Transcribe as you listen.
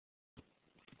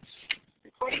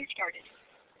Recording started.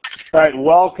 All right,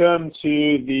 welcome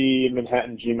to the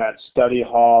Manhattan GMAT Study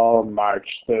Hall March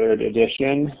 3rd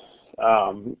edition.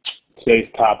 Today's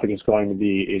topic is going to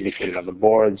be indicated on the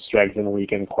board, strengthen and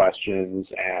weaken questions,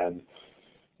 and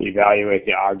evaluate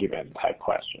the argument type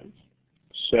questions.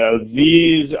 So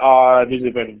these have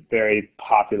been very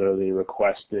popularly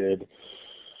requested.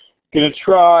 Going to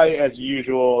try, as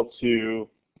usual, to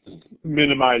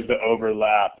minimize the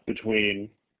overlap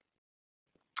between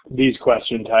these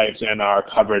question types and our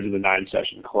coverage of the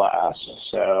 9-session class.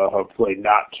 So hopefully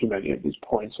not too many of these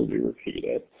points will be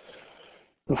repeated.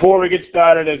 Before we get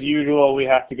started, as usual, we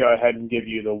have to go ahead and give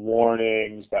you the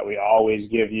warnings that we always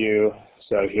give you.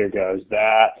 So here goes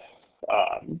that.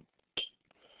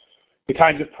 The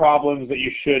kinds of problems that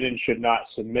you should and should not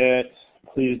submit.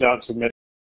 Please don't submit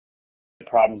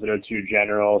problems that are too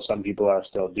general. Some people are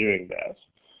still doing this.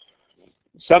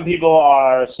 Some people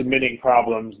are submitting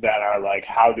problems that are like,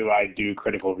 how do I do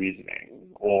critical reasoning?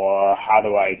 Or how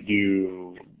do I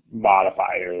do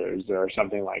modifiers or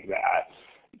something like that.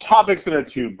 Topics that are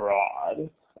too broad.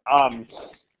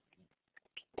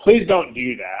 Please don't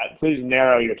do that. Please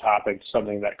narrow your topic to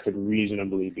something that could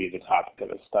reasonably be the topic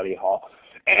of a study hall.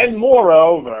 And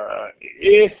moreover,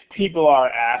 if people are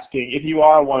asking, if you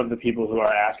are one of the people who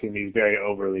are asking these very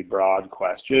overly broad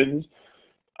questions,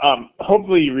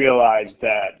 hopefully you realize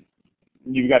that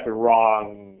you've got the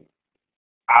wrong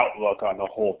outlook on the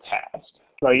whole test.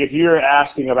 Like if you're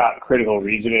asking about critical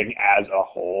reasoning as a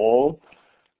whole,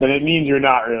 then it means you're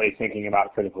not really thinking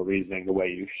about critical reasoning the way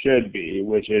you should be,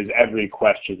 which is every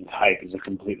question type is a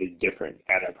completely different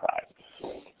enterprise.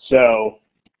 So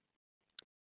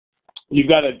you've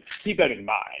got to keep that in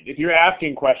mind. If you're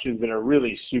asking questions that are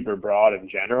really super broad and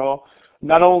general,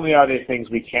 not only are they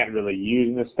things we can't really use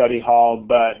in the study hall,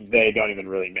 but they don't even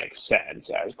really make sense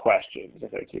as questions if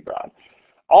they're too broad.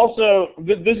 Also,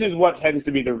 this is what tends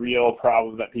to be the real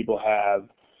problem that people have.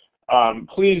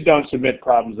 Please don't submit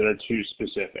problems that are too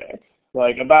specific.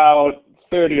 Like about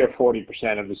 30 or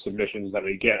 40% of the submissions that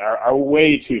we get are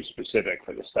way too specific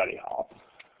for the study hall.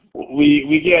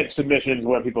 We get submissions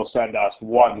where people send us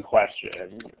one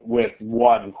question with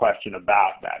one question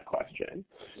about that question.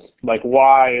 Like,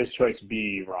 why is choice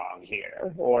B wrong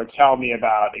here? Or tell me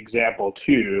about example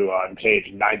 2 on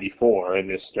page 94 in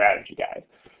this strategy guide.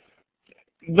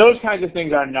 Those kinds of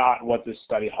things are not what this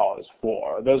study hall is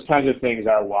for. Those kinds of things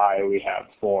are why we have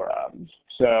forums.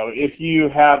 So if you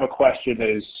have a question that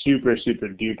is super, super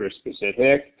duper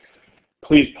specific,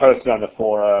 please post it on the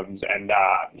forums and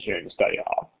not here in the study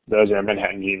hall. Those are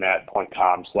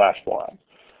manhattangmat.com/forums.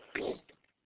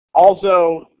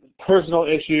 Also, personal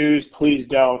issues, please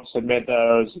don't submit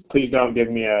those. Please don't give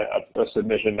me a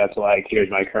submission that's like, here's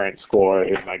my current score,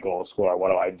 here's my goal score, what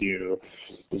do I do?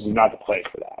 This is not the place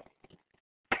for that.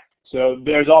 So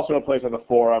there's also a place on the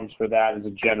forums for that. There's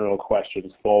a general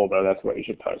questions folder. That's where you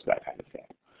should post that kind of thing.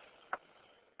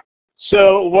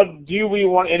 So what do we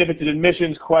want? And if it's an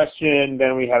admissions question,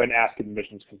 then we have an Ask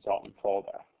Admissions Consultant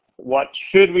folder. What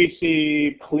should we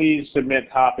see? Please submit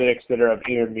topics that are of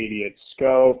intermediate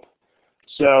scope.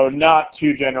 So not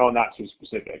too general, not too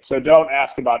specific. So don't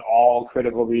ask about all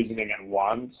critical reasoning at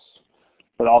once,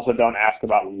 but also don't ask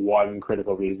about one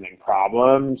critical reasoning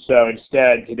problem. So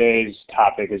instead, today's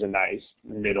topic is a nice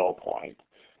middle point.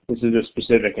 This is a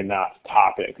specific enough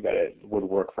topic that it would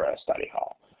work for a study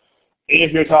hall.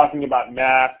 If you're talking about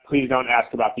math, please don't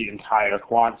ask about the entire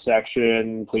quant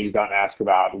section. Please don't ask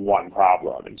about one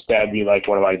problem. Instead, be like,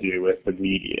 what do I do with the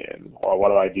median? Or what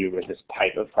do I do with this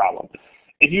type of problem?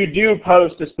 If you do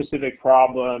post a specific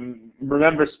problem,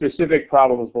 remember specific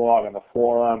problems belong in the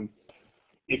forum.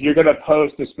 If you're going to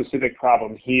post a specific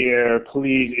problem here,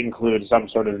 please include some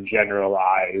sort of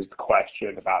generalized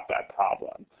question about that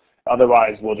problem.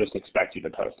 Otherwise, we'll just expect you to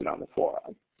post it on the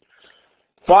forum.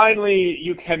 Finally,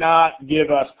 you cannot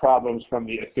give us problems from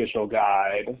the official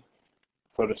guide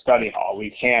for the study hall.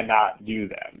 We cannot do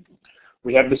them.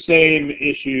 We have the same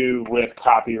issue with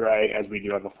copyright as we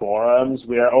do on the forums.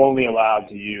 We are only allowed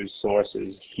to use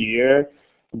sources here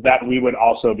that we would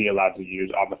also be allowed to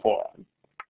use on the forum.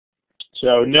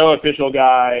 So no official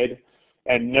guide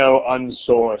and no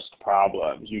unsourced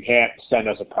problems. You can't send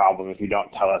us a problem if you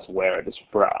don't tell us where it is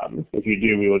from. If you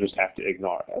do, we will just have to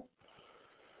ignore it.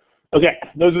 Okay,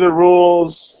 those are the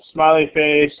rules. Smiley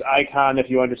face, icon if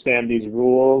you understand these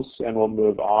rules, and we'll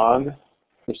move on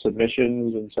for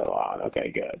submissions and so on. Okay,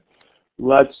 good.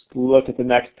 Let's look at the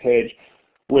next page,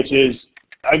 which is,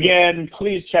 again,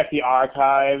 please check the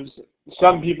archives.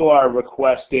 Some people are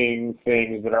requesting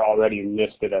things that are already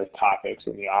listed as topics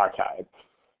in the archive.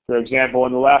 For example,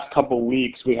 in the last couple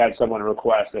weeks, we had someone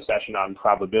request a session on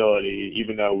probability,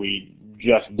 even though we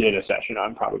just did a session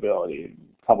on probability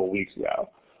a couple weeks ago.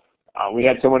 We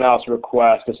had someone else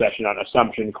request a session on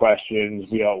assumption questions.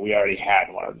 We already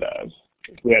had one of those.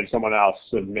 We had someone else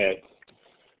submit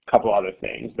a couple other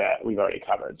things that we've already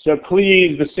covered. So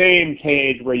please, the same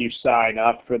page where you sign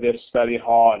up for this study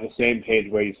hall and the same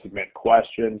page where you submit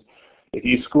questions, if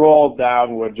you scroll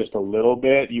downward just a little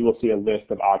bit, you will see a list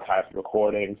of archived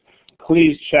recordings.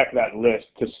 Please check that list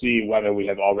to see whether we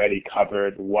have already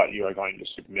covered what you are going to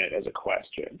submit as a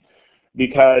question.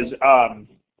 Because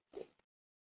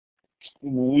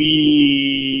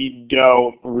we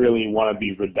don't really want to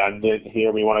be redundant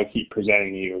here. We want to keep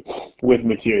presenting you with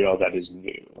material that is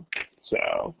new.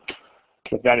 So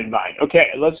with that in mind. Okay,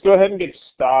 let's go ahead and get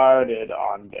started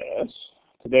on this.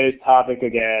 Today's topic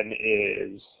again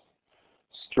is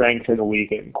strengthen and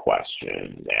weaken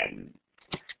questions. And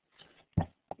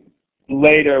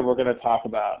later we're going to talk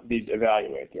about these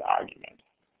evaluate the argument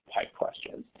type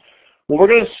questions. What we're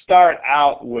going to start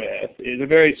out with is a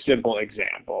very simple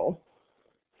example.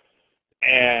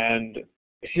 And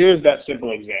here's that simple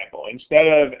example. Instead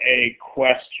of a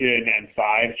question and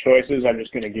 5 choices, I'm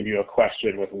just going to give you a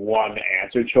question with 1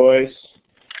 answer choice.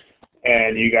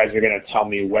 And you guys are going to tell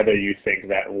me whether you think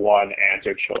that 1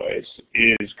 answer choice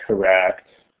is correct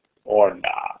or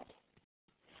not.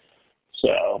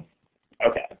 So,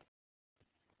 okay.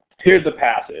 Here's the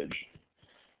passage.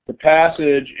 The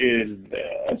passage is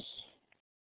this.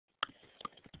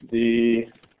 The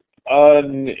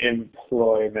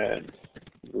unemployment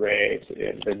rate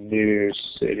in the new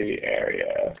city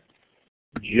area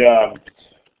jumped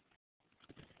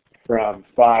from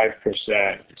 5%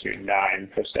 to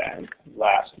 9%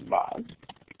 last month.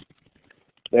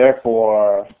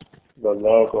 Therefore, the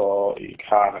local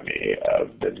economy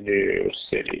of the new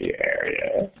city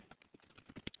area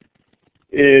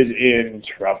is in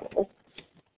trouble.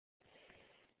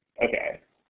 Okay.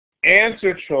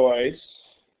 Answer choice.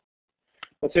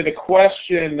 Let's say the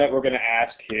question that we're going to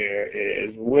ask here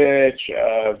is, which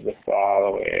of the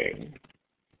following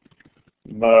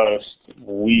most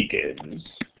weakens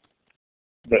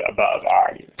the above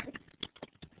argument?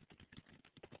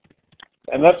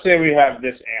 And let's say we have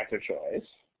this answer choice,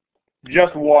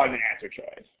 just 1 answer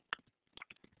choice.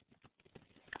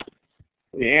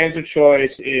 The answer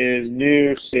choice is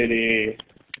new city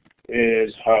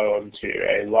is home to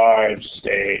a large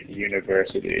state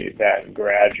university that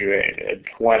graduated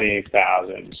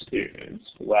 20,000 students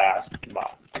last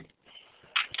month.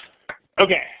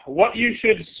 Okay, what you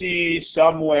should see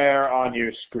somewhere on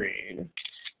your screen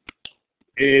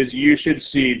is you should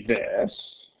see this.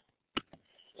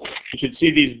 You should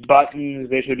see these buttons.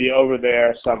 They should be over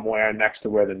there somewhere next to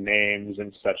where the names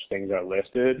and such things are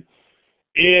listed.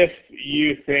 If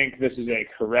you think this is a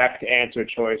correct answer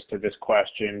choice to this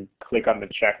question, click on the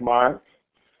check mark.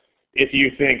 If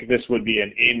you think this would be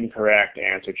an incorrect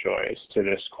answer choice to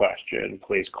this question,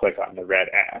 please click on the red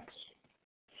X.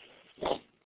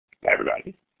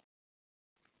 Everybody.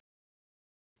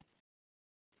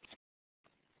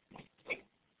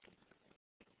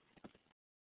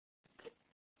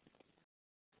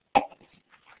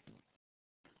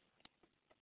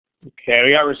 Okay,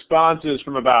 we got responses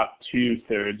from about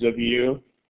 2/3 of you.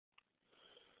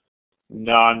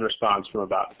 Non-response from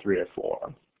about 3 or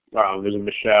 4. There's a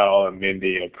Michelle, a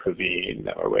Mindy, a Praveen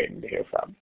that we're waiting to hear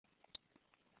from.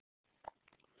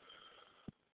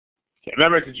 Okay,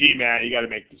 remember it's a GMAT, you got to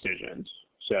make decisions.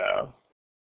 So,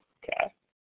 okay.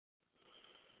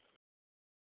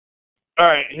 All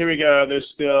right, here we go. There's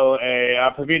still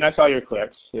a Praveen. I saw your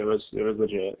clicks. It was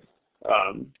legit.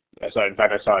 In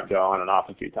fact, I saw it go on and off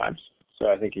a few times, so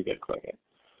I think you did click it.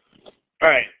 All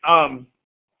right.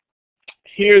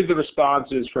 Here's the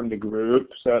responses from the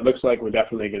group. So it looks like we're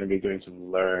definitely going to be doing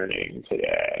some learning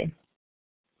today.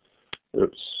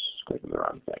 Oops, clicking the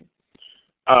wrong thing.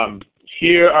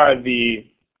 Here's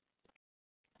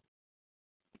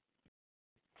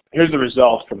the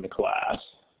results from the class.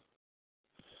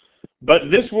 But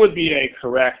this would be a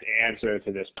correct answer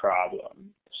to this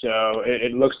problem. So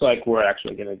it looks like we're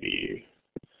actually going to be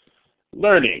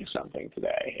learning something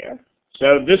today here.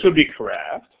 So this would be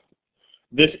correct.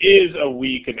 This is a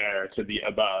weakener to the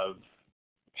above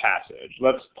passage.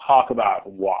 Let's talk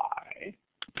about why.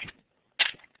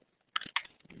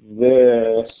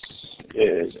 This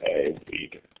is a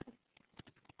weakener.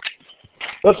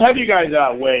 Let's have you guys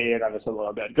weigh in on this a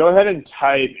little bit. Go ahead and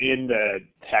type in the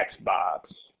text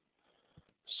box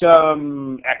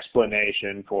some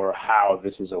explanation for how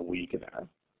this is a weakener.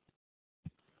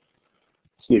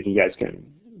 See if you guys can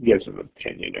give some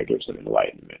opinion or give some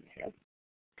enlightenment here. A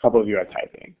couple of you are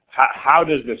typing. How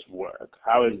does this work?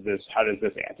 How does this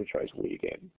answer choice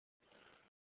weaken?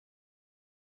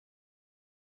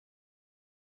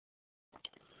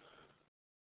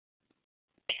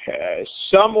 Okay,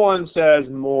 someone says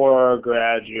more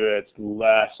graduates,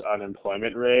 less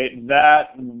unemployment rate.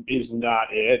 That is not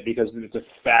it, because it's a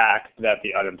fact that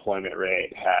the unemployment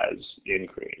rate has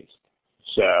increased.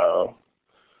 So,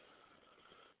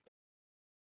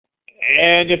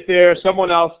 and if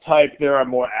someone else typed there are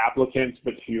more applicants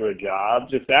but fewer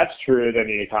jobs, if that's true, then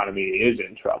the economy is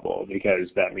in trouble,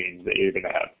 because that means that you're going to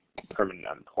have permanent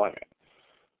unemployment.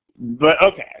 But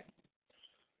okay.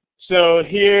 So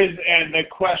and the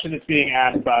question that's being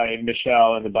asked by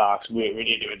Michelle in the box, we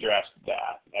need to address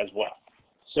that as well.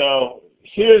 So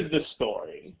here's the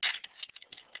story.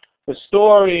 The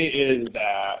story is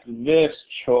that this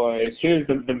choice, here's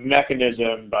the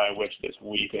mechanism by which this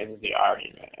weakens the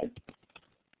argument.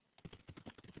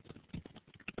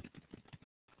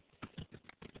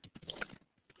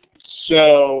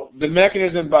 So the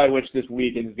mechanism by which this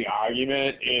weakens the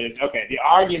argument is, okay, the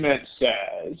argument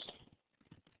says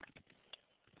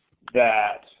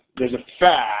that there's a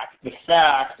fact. The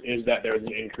fact is that there's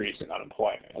an increase in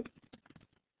unemployment.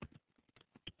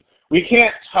 We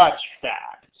can't touch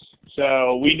facts.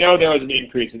 So we know there was an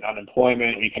increase in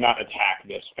unemployment. We cannot attack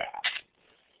this fact.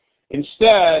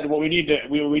 Instead, what we need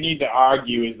to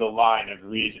argue is the line of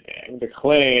reasoning. The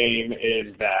claim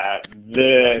is that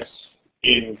this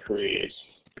increase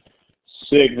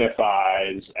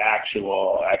signifies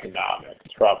actual economic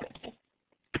trouble.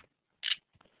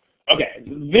 Okay,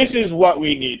 this is what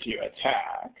we need to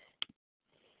attack,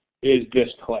 is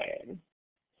this claim.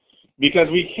 Because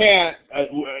you can't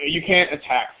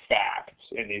attack facts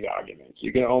in these arguments.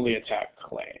 You can only attack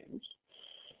claims.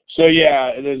 So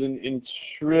yeah, there's an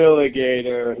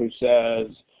interrogator who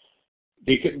says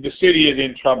the city is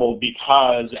in trouble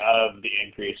because of the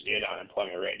increase in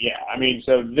unemployment rate. Yeah, I mean,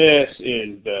 so this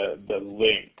is the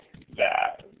link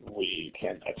that we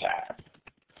can attack.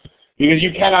 Because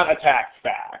you cannot attack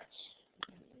facts.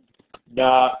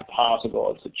 Not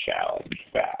possible to challenge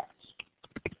facts.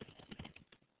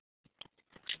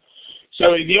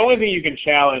 So the only thing you can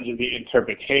challenge is the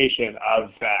interpretation of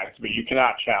facts, but you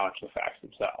cannot challenge the facts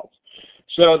themselves.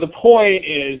 So the point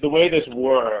is, the way this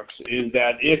works is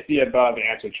that if the above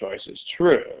answer choice is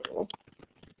true,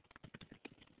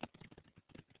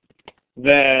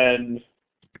 then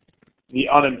the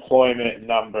unemployment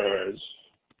numbers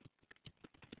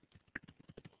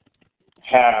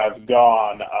have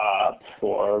gone up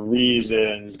for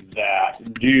reasons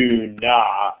that do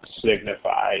not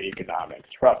signify economic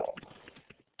trouble.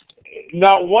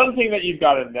 Now, one thing that you've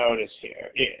got to notice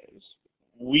here is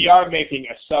we are making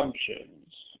assumptions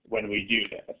when we do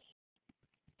this.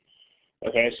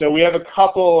 Okay, so we have a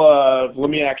couple of, let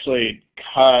me actually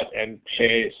cut and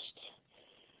paste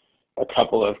a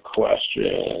couple of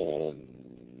questions.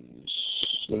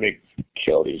 Let me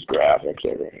kill these graphics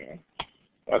over here.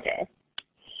 Okay.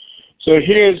 So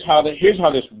here's how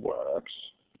this works.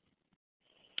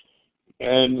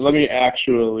 And let me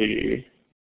actually,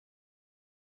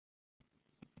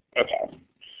 okay.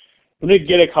 Let me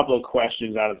get a couple of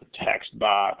questions out of the text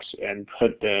box and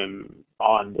put them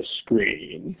on the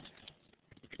screen,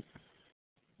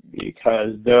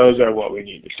 because those are what we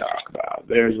need to talk about.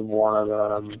 There's one of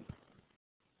them.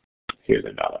 Here's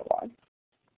another one.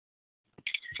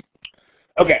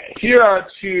 Okay, here are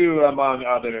two, among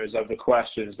others, of the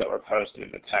questions that were posted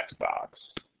in the text box.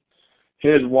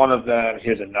 Here's one of them.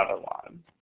 Here's another one.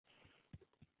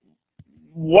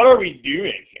 What are we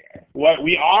doing here?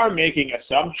 We are making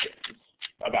assumptions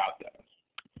about this.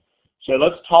 So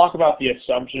let's talk about the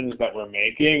assumptions that we're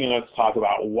making, and let's talk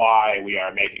about why we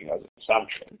are making those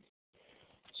assumptions.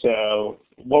 So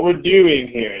what we're doing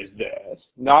here is this.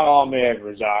 Not all may have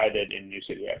resided in New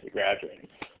City after graduating.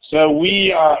 So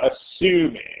we are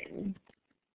assuming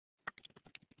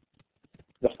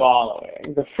the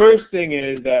following. The first thing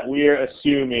is that we are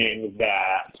assuming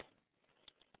that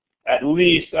at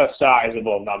least a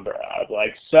sizable number of,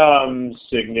 like some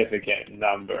significant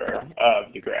number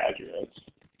of the graduates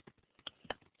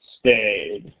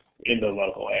stayed in the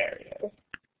local area.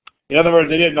 In other words,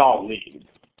 they didn't all leave.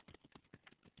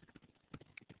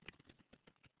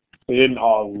 They didn't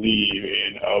all leave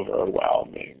in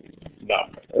overwhelming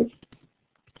numbers.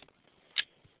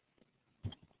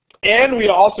 And we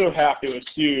also have to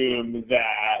assume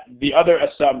that the other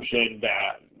assumption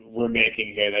that we're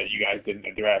making here that you guys didn't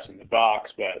address in the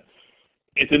box, but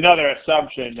it's another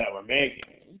assumption that we're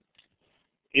making,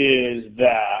 is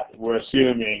that we're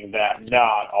assuming that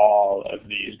not all of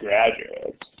these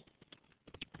graduates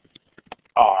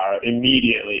are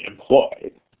immediately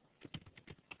employed.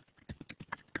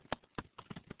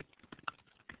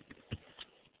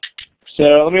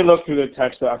 So let me look through the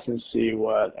text box and see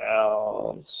what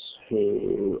else,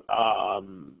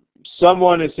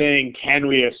 someone is saying, can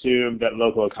we assume that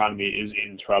local economy is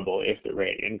in trouble if the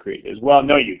rate increases? Well,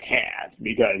 no, you can't,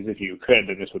 because if you could,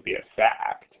 then this would be a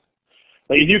fact.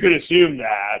 Like, if you could assume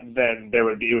that, then it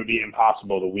would be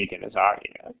impossible to weaken this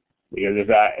argument. Because if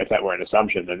that were an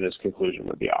assumption, then this conclusion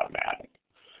would be automatic.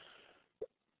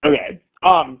 Okay.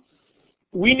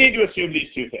 We need to assume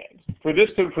these two things. For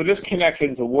this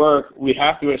connection to work, we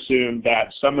have to assume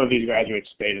that some of these graduates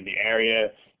stayed in the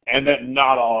area and that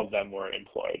not all of them were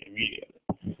employed immediately.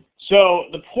 So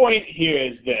the point here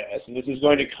is this, and this is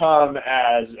going to come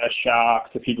as a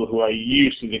shock to people who are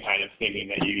used to the kind of thinking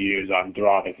that you use on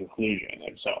draw the conclusion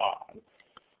and so on.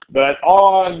 But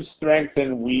on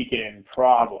strengthen, weaken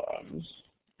problems,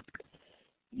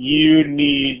 you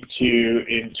need to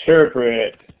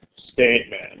interpret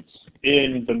statements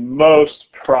in the most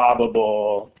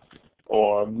probable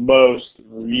or most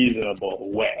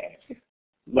reasonable way,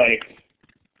 like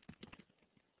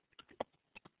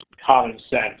common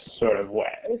sense sort of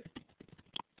way.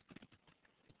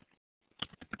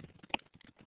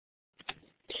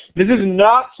 This is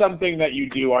not something that you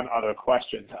do on other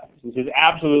question types. This is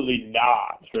absolutely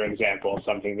not, for example,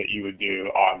 something that you would do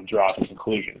on draw to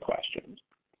conclusion questions.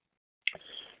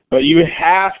 But you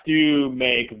have to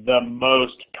make the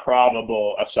most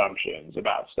probable assumptions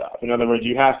about stuff. In other words,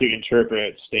 you have to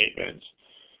interpret statements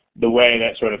the way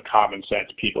that sort of common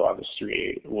sense people on the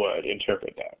street would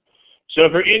interpret them. So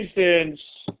for instance,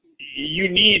 you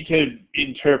need to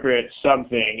interpret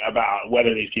something about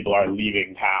whether these people are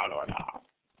leaving town or not.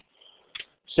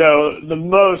 So the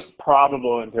most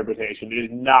probable interpretation is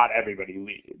not everybody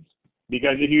leaves.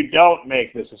 Because if you don't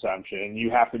make this assumption, you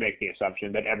have to make the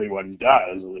assumption that everyone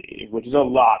does leave, which is a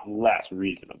lot less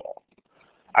reasonable.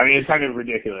 I mean, it's kind of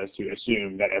ridiculous to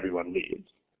assume that everyone leaves,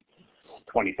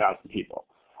 20,000 people.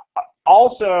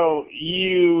 Also,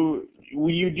 you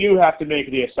do have to make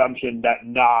the assumption that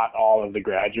not all of the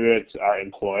graduates are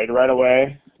employed right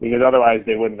away, because otherwise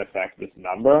they wouldn't affect this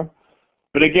number.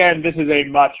 But again, this is a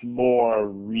much more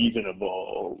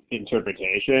reasonable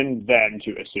interpretation than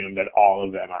to assume that all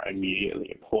of them are immediately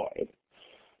employed.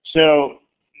 So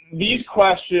these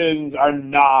questions are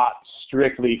not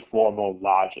strictly formal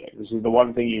logic. This is the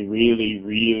one thing you really,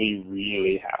 really,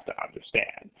 really have to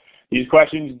understand. These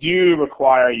questions do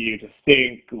require you to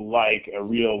think like a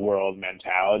real-world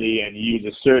mentality and use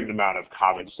a certain amount of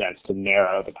common sense to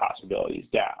narrow the possibilities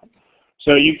down.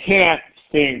 So you can't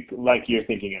think like you're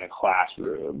thinking in a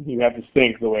classroom. You have to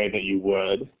think the way that you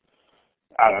would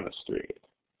out on the street.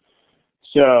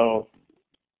 So,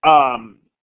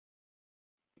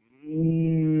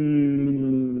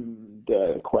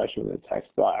 the question with the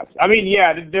text box. I mean,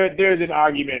 yeah, there's an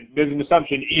argument, there's an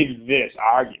assumption in this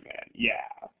argument, yeah.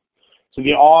 So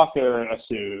the author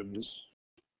assumes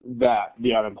that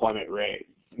the unemployment rate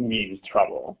means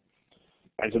trouble.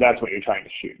 And so that's what you're trying to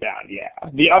shoot down, yeah.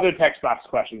 The other text box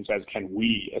question says, can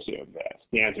we assume this?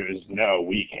 The answer is no,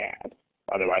 we can't.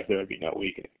 Otherwise there would be no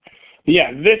weakening. But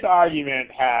yeah, this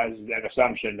argument has an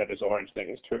assumption that this orange thing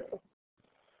is true,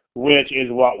 which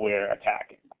is what we're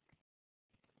attacking.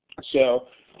 So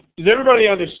does everybody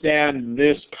understand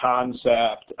this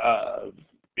concept of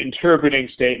interpreting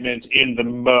statements in the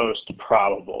most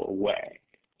probable way?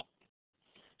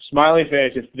 Smiley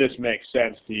face if this makes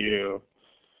sense to you,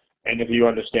 and if you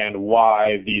understand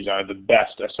why these are the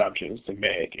best assumptions to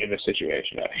make in the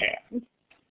situation at hand.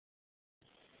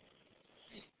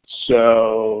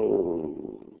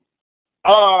 So,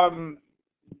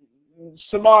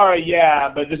 Samara, yeah,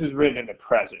 but this is written in the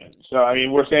present. So, I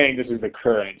mean, we're saying this is the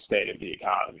current state of the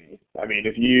economy. I mean,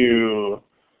 if you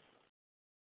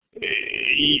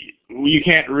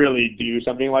can't really do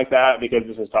something like that because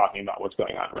this is talking about what's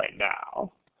going on right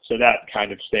now. So that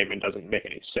kind of statement doesn't make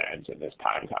any sense in this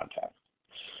time context.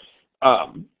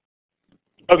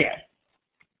 Okay.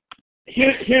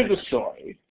 Here's the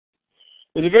story.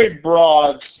 There's a very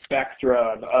broad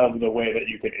spectrum of the way that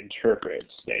you can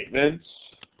interpret statements.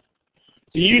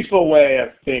 It's a useful way of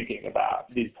thinking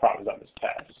about these problems on this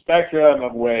test. Spectrum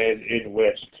of ways in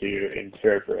which to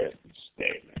interpret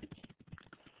statements.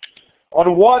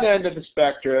 On one end of the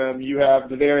spectrum, you have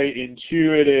the very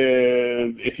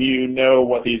intuitive, if you know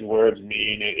what these words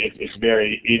mean, it's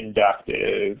very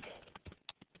inductive.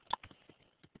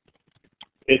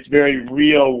 It's very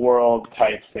real-world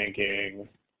type thinking.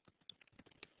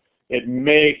 It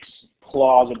makes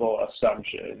plausible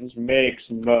assumptions, makes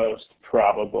most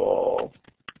probable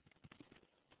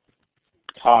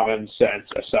common sense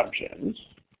assumptions.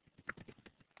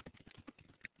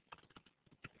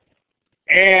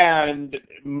 And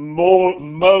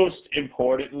most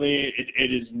importantly,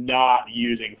 it is not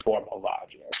using formal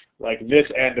logic. Like this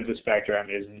end of the spectrum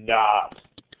is not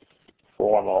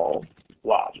formal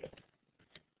logic.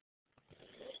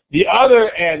 The other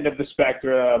end of the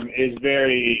spectrum is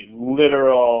very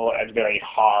literal and very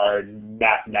hard,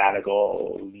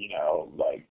 mathematical,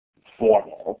 like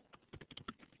formal.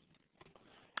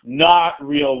 Not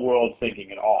real-world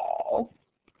thinking at all.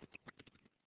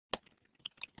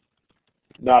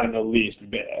 Not in the least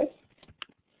bit.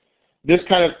 This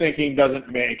kind of thinking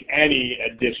doesn't make any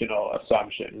additional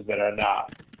assumptions that are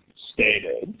not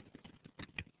stated.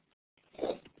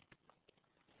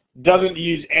 Doesn't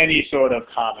use any sort of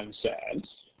common sense.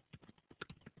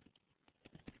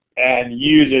 And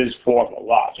uses formal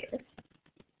logic.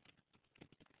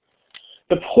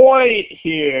 The point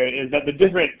here is that the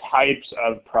different types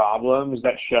of problems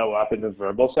that show up in the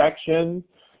verbal section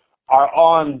are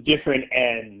on different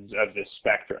ends of this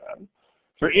spectrum.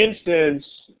 For instance,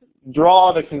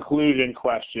 draw the conclusion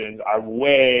questions are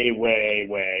way, way,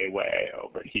 way, way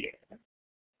over here.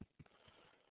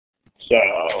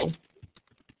 So,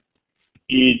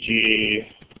 e.g.,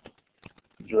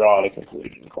 draw the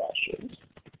conclusion questions.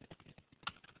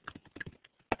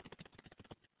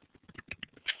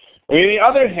 On the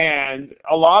other hand,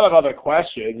 a lot of other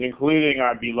questions, including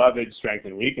our beloved strength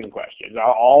and weaken questions,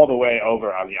 are all the way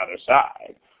over on the other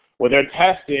side. What they're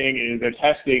testing is they're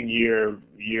testing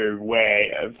your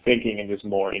way of thinking in this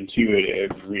more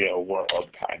intuitive, real-world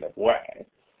kind of way.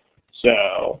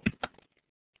 So,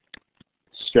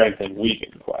 strength and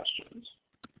weaken questions.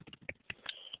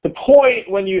 The point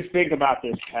when you think about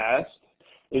this test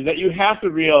is that you have to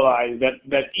realize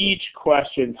that each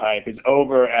question type is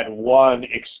over at one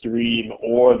extreme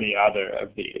or the other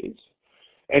of these.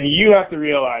 And you have to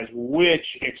realize which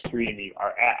extreme you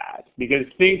are at, because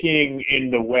thinking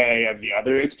in the way of the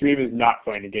other extreme is not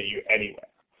going to get you anywhere.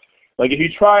 Like if you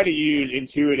try to use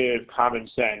intuitive common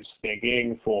sense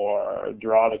thinking for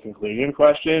draw the conclusion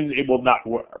questions, it will not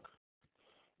work.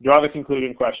 Draw the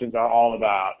conclusion questions are all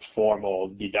about formal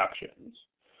deductions.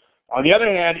 On the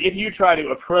other hand, if you try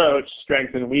to approach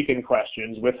strength and weaken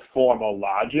questions with formal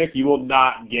logic, you will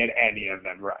not get any of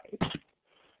them right,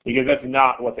 because that's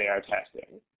not what they are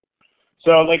testing.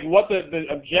 So like what the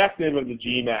objective of the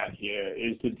GMAT here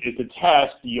is to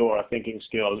test your thinking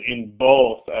skills in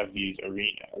both of these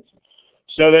arenas.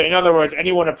 So that, in other words,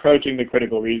 anyone approaching the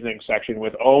critical reasoning section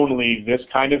with only this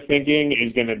kind of thinking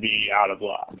is going to be out of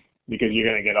luck, because you're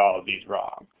going to get all of these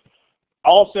wrong.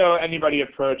 Also, anybody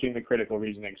approaching the critical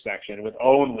reasoning section with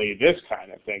only this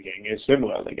kind of thinking is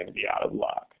similarly going to be out of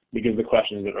luck, because the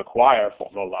questions that require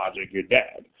formal logic, you're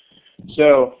dead.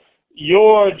 So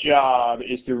your job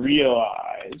is to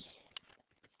realize,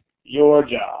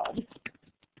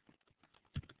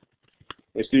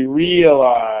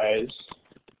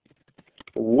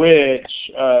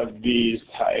 which of these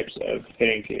types of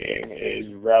thinking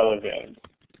is relevant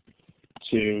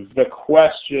to the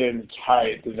question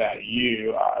type that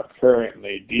you are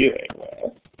currently dealing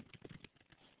with,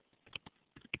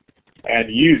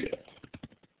 and use it.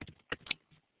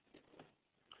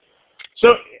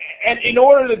 So, and in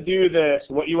order to do this,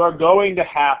 what you are going to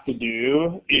have to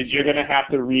do is you're going to have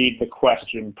to read the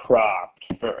question prompt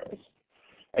first.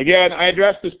 Again, I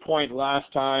addressed this point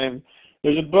last time.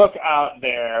 There's a book out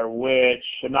there which,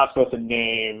 I'm not supposed to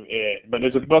name it, but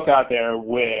there's a book out there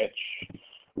which,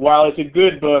 while it's a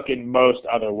good book in most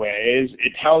other ways,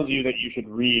 it tells you that you should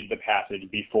read the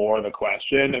passage before the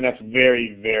question, and that's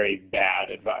very, very bad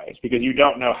advice, because you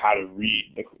don't know how to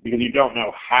read, because you don't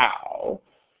know how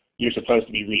you're supposed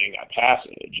to be reading that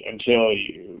passage until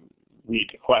you read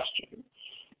the question.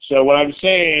 So what I'm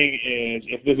saying is,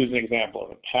 if this is an example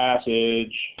of a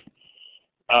passage,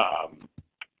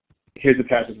 here's the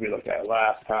passage we looked at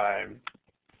last time.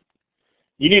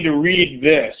 You need to read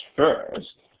this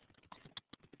first,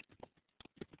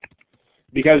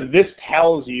 because this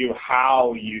tells you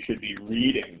how you should be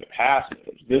reading the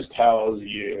passage. This tells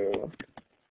you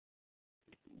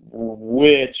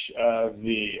which of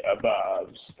the above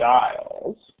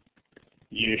styles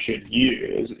you should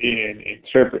use in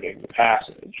interpreting the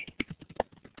passage.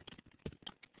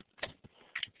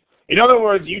 In other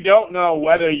words, you don't know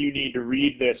whether you need to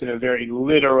read this in a very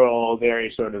literal,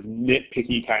 very sort of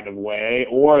nitpicky kind of way,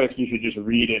 or if you should just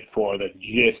read it for the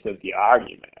gist of the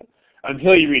argument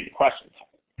until you read the question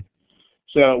type.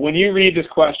 So when you read this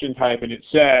question type and it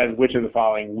says which of the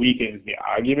following weakens the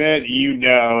argument, you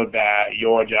know that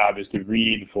your job is to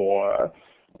read for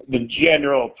the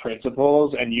general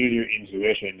principles and use your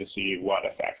intuition to see what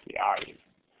affects the argument.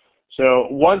 So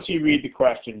once you read the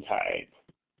question type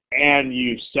and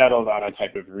you've settled on a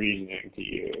type of reasoning to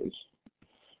use,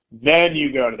 then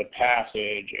you go to the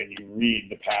passage and you read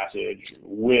the passage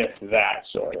with that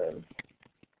sort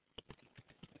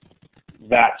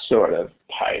of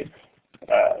type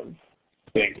of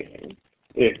thinking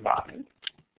in mind.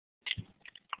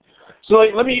 So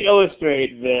let me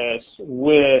illustrate this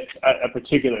with a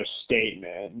particular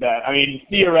statement that, I mean,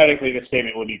 theoretically the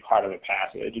statement would be part of a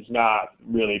passage. It's not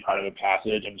really part of a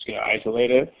passage. I'm just going to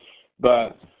isolate it.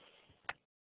 But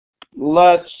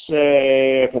let's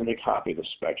say, let me copy the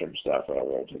spectrum stuff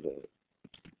over to the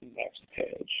next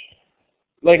page.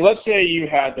 Like, let's say you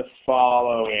had the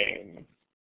following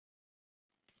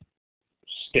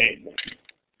statement.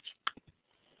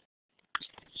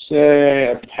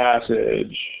 Say a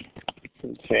passage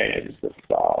contains the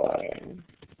following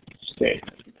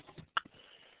statement.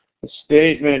 The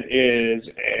statement is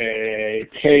a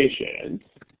patient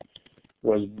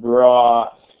was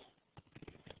brought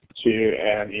to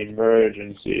an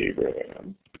emergency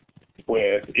room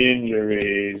with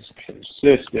injuries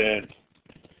consistent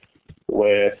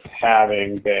with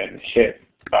having been hit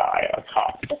by a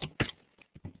car.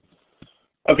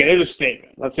 Okay, there's a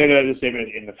statement. Let's say that the statement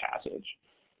is in the passage.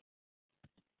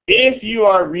 If you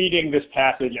are reading this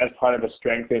passage as part of a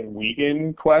strengthen and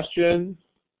weaken question,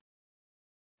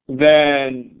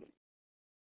 then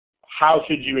how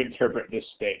should you interpret this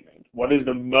statement? What is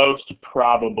the most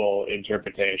probable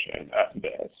interpretation of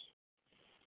this?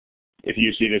 If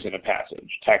you see this in a passage,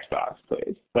 text box,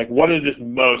 please. Like, what does this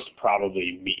most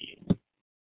probably mean?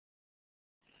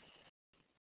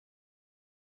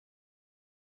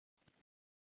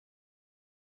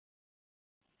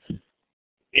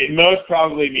 It most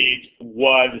probably means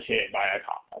was hit by a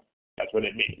car. That's what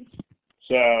it means.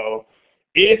 So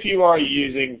if you are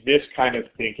using this kind of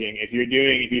thinking, if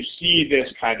you see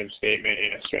this kind of statement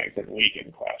in a strengthen and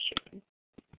weaken question,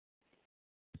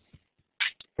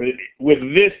 with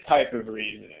this type of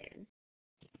reasoning,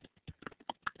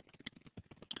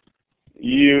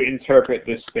 you interpret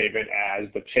this statement as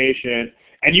the patient,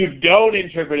 and you don't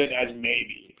interpret it as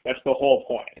maybe. That's the whole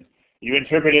point. You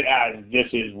interpret it as this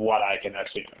is what I can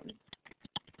assume.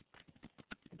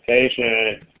 The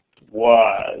patient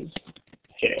was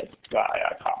hit by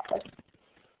a car.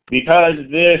 Because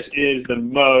this is the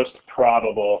most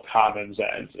probable common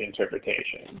sense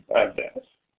interpretation of this.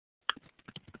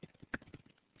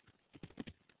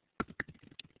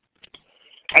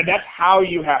 And that's how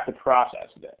you have to process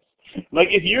this. Like,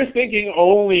 if you're thinking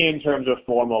only in terms of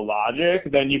formal logic,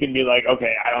 then you can be like,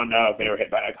 okay, I don't know if they were hit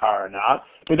by a car or not.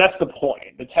 But that's the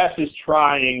point. The test is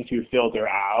trying to filter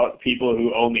out people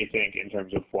who only think in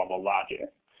terms of formal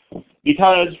logic.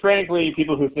 Because, frankly,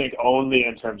 people who think only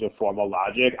in terms of formal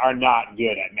logic are not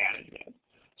good at management.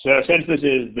 So since this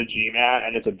is the GMAT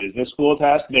and it's a business school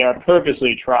test, they are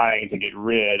purposely trying to get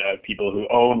rid of people who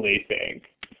only think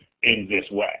in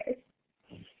this way.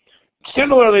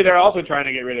 Similarly, they're also trying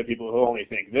to get rid of people who only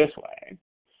think this way.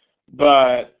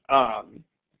 But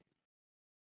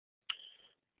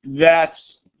that's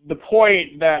the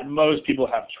point that most people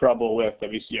have trouble with that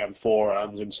we see on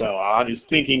forums and so on, is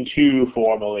thinking too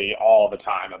formally all the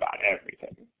time about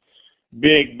everything.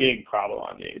 Big, big problem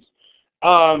on these.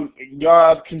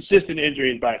 Consistent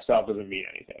injuries by itself doesn't mean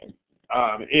anything.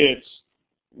 It's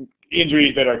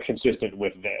injuries that are consistent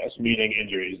with this, meaning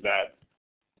injuries that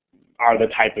are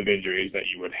the type of injuries that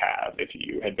you would have if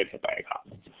you had been hit by a car.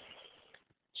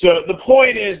 So the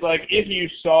point is, like, if you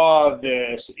saw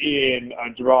this in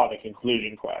a draw the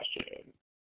conclusion question,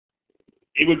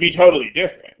 it would be totally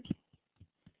different.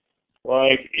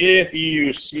 Like, if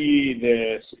you see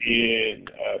this in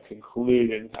a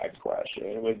conclusion type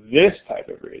question with this type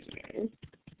of reasoning,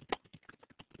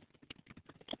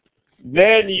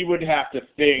 then you would have to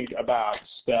think about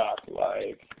stuff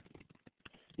like,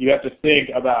 you have to think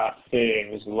about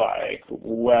things like,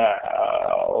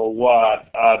 well,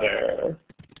 what other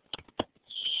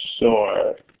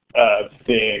sort of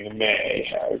thing may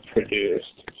have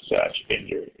produced such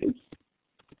injuries?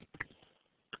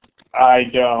 I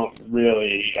don't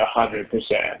really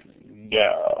 100%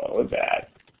 know that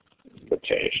the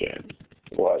patient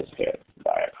was hit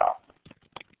by a car.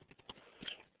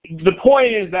 The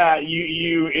point is that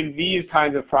you in these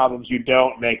kinds of problems, you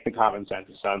don't make the common sense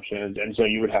assumptions, and so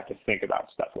you would have to think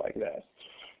about stuff like this.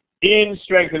 In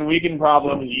strength and weaken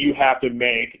problems, you have to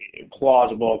make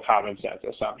plausible common sense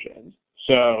assumptions.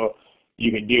 So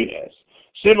you can do this.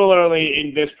 Similarly,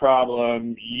 in this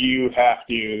problem, you have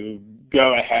to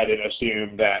go ahead and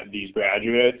assume that these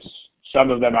graduates, some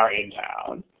of them are in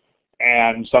town,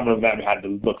 and some of them had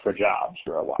to look for jobs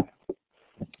for a while.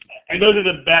 And those are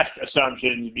the best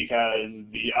assumptions because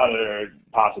the other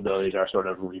possibilities are sort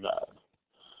of remote.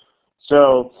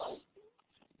 So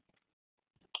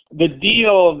the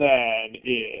deal then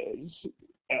is,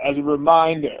 as a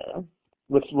reminder,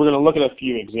 we're going to look at a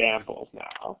few examples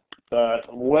now. but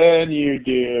when you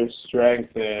do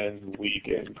strengthen,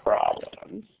 weaken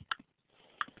problems,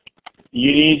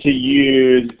 you need to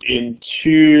use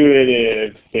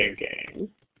intuitive thinking.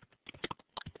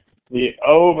 The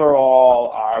overall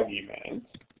argument,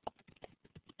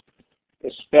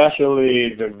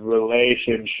 especially the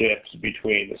relationships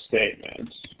between the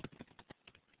statements,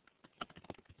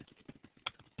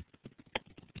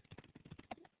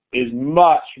 is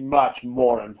much, much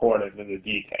more important than the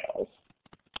details.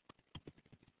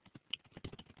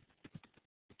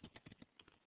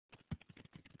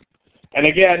 And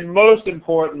again, most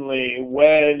importantly,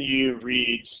 when you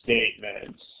read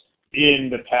statements in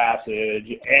the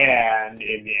passage and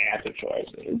in the answer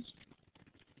choices,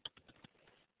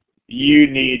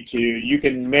 you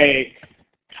can make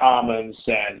common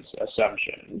sense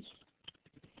assumptions,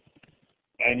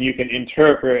 and you can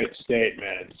interpret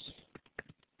statements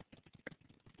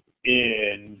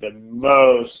in the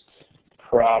most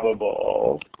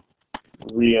probable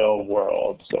real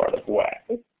world sort of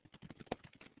way.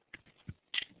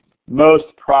 Most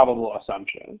probable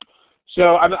assumption.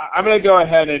 So I'm going to go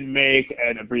ahead and make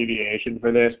an abbreviation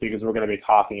for this because we're going to be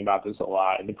talking about this a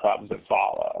lot in the problems that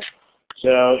follow.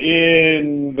 So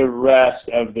in the rest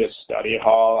of this study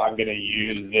hall, I'm going to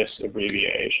use this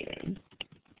abbreviation.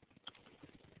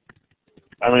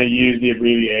 I'm going to use the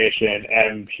abbreviation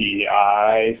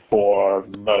MPI for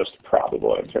most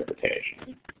probable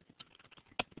interpretation.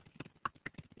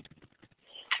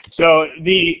 So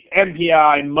the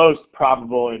MPI, most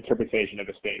probable interpretation of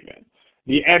a statement.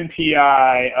 The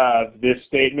MPI of this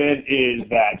statement is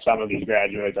that some of these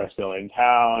graduates are still in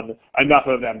town, enough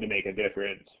of them to make a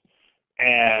difference,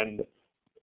 and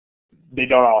they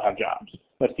don't all have jobs.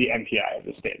 That's the MPI of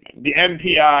the statement. The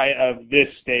MPI of this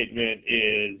statement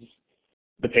is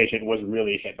the patient was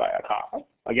really hit by a car.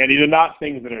 Again, these are not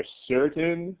things that are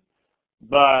certain,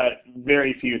 but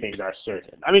very few things are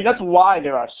certain. I mean, that's why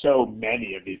there are so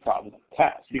many of these problems on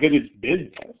tests, because it's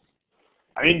business.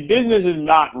 I mean, business is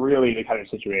not really the kind of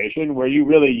situation where you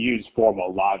really use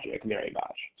formal logic very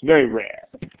much. It's very rare.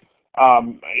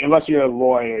 Unless you're a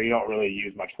lawyer, you don't really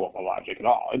use much formal logic at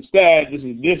all. Instead, this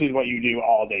is what you do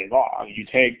all day long. You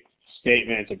take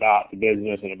statements about the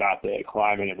business and about the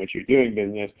climate in which you're doing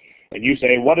business, and you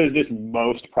say, what does this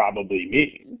most probably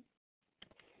mean?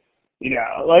 You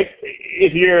know, like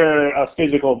if you're a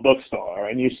physical bookstore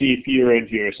and you see fewer and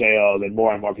fewer sales and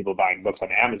more people buying books on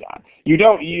Amazon, you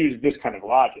don't use this kind of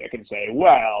logic and say,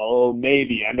 well,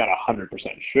 maybe I'm not 100%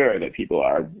 sure that people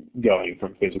are going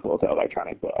from physical to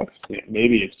electronic books. You know,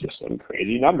 maybe it's just some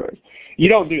crazy numbers. You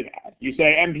don't do that. You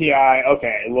say MPI,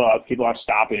 okay, look, people are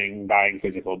stopping buying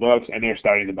physical books and they're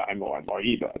starting to buy more and more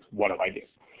ebooks. What do I do?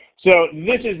 So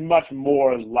this is much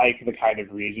more like the kind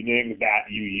of reasoning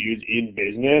that you use in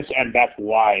business, and that's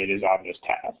why it is on this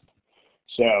test.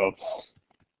 So,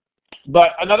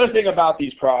 but another thing about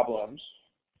these problems,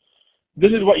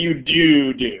 this is what you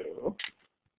do.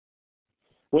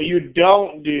 What you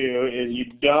don't do is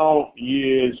you don't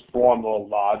use formal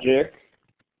logic.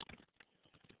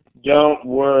 Don't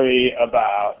worry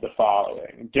about the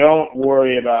following. Don't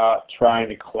worry about trying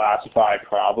to classify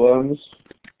problems.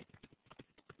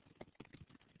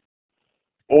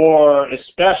 Or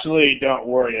especially don't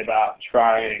worry about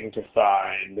trying to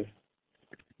find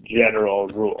general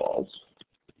rules,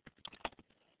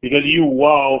 because you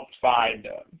won't find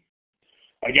them.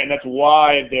 Again, that's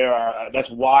why there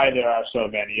are so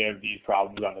many of these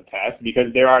problems on the test,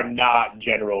 because there are not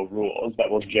general rules that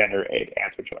will generate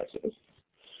answer choices.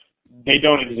 They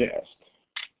don't exist.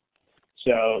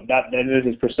 So then this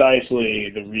is precisely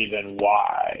the reason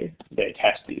why they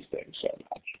test these things so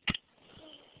much.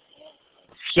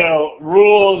 So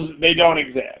rules, they don't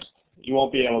exist. You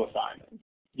won't be able to find them.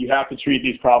 You have to treat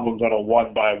these problems on a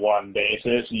one-by-one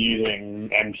basis using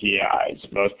MPI's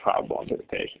most probable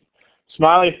interpretation.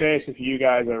 Smiley face if you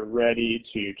guys are ready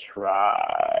to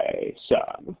try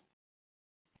some.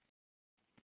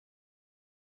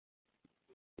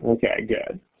 Okay,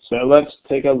 good. So let's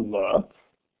take a look.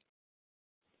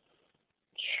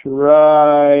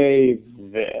 Try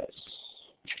this.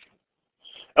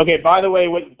 Okay, by the way,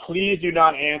 please do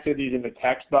not answer these in the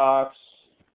text box.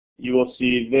 You will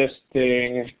see this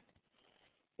thing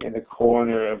in the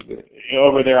corner of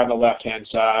over there on the left-hand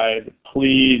side.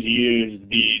 Please use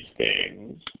these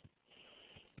things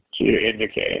to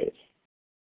indicate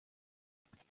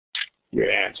your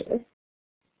answer.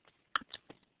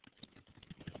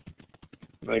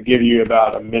 I'm going to give you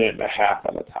about 1.5 minutes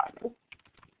on the timer.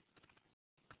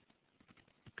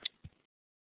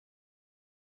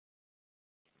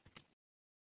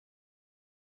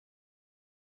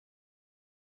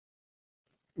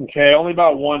 Okay, only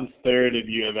about 1/3 of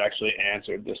you have actually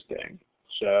answered this thing.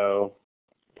 So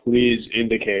please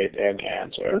indicate an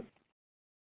answer.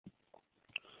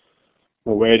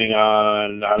 We're waiting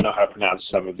on, I don't know how to pronounce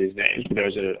some of these names, but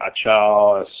there's a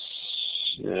Achal,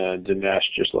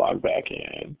 Dinesh just logged back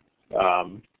in,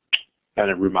 and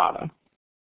a Rumana.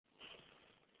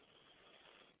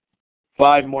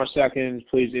 5 more seconds,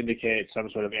 please indicate some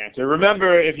sort of answer.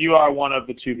 Remember, if you are one of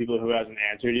the 2 people who hasn't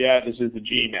answered yet, this is the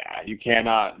GMAT. You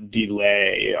cannot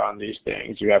delay on these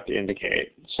things. You have to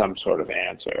indicate some sort of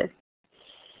answer.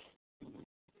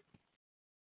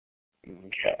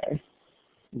 Okay.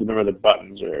 Remember the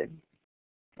buttons are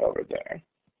over there.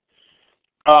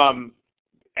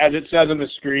 As it says on the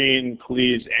screen,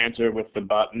 please answer with the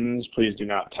buttons. Please do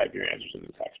not type your answers in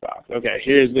the text box. Okay,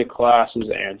 here's the class's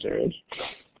answers.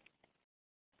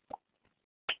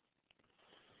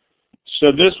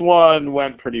 So this one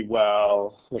went pretty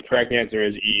well. The correct answer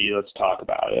is E. Let's talk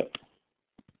about it.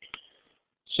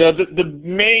 So the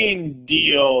main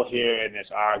deal here in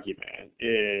this argument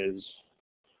is,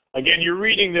 again, you're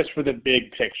reading this for the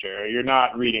big picture. You're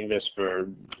not reading this for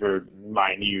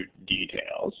minute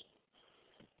details.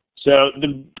 So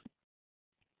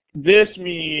this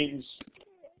means,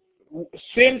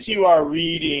 since you are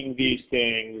reading these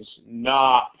things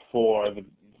not for the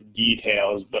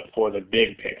details but for the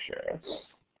big picture,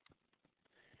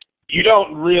 you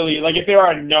don't really, like, if there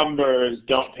are numbers,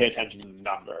 don't pay attention to the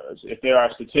numbers. If there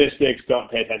are statistics, don't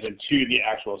pay attention to the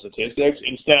actual statistics.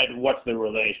 Instead, what's the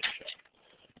relationship?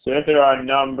 So if there are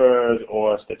numbers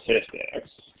or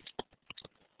statistics,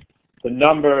 the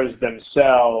numbers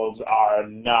themselves are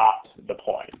not the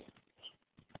point.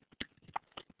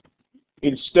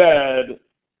 Instead,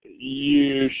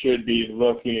 you should be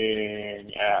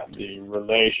looking at the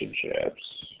relationships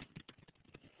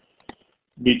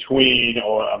between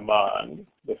or among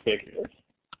the figures.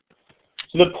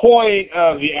 So the point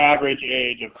of the average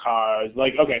age of cars,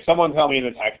 like, okay, someone tell me in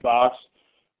the text box,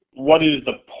 what is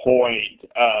the point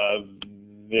of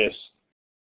this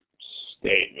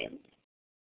statement,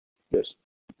 this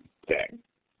thing?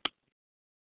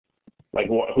 Like,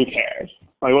 who cares?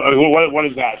 Like, what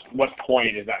is that? What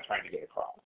point is that trying to get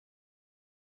across?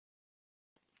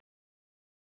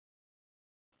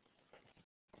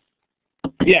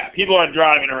 Yeah, people are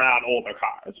driving around older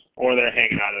cars, or they're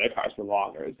hanging out in their cars for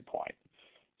longer is the point.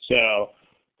 So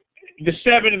the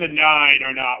 7 and the 9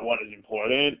 are not what is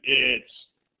important.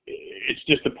 It's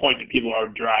just the point that people are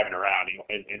driving around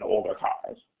in older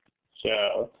cars.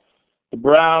 So the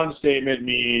Brown statement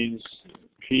means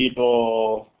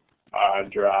people are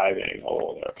driving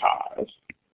older cars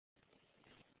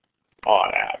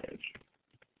on average.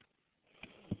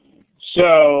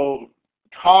 So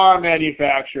car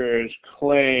manufacturers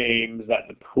claim that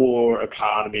the poor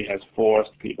economy has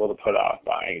forced people to put off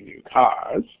buying new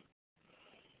cars.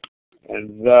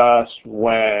 And thus,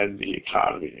 when the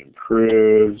economy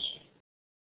improves,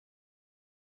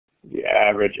 the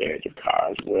average age of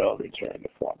cars will return to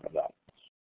former levels.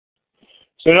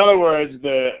 So in other words,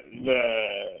 the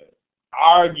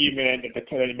argument that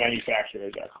the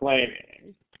manufacturers are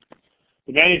claiming,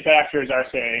 the manufacturers are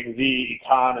saying the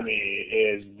economy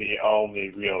is the only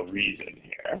real reason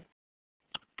here.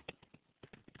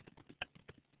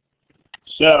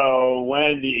 So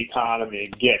when the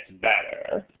economy gets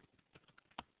better,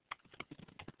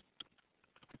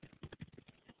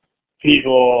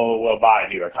 people will buy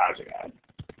newer cars again.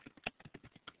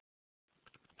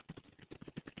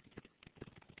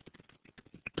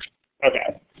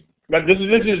 Okay, but this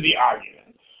is the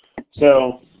argument.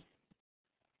 So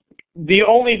the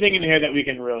only thing in here that we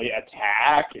can really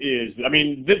attack is, I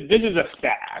mean, this is a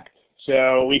fact,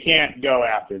 so we can't go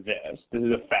after this. This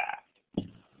is a fact.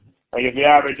 Like, if the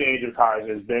average age of cars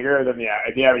is bigger, then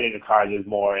if the average age of cars is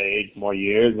more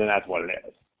years, then that's what it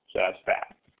is. So that's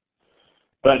fact.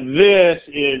 But this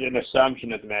is an assumption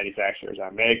that the manufacturers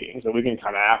are making, so we can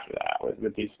come after that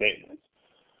with these statements.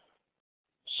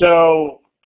 So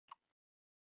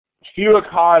fewer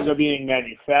cars are being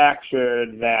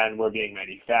manufactured than were being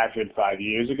manufactured 5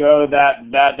 years ago.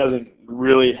 That doesn't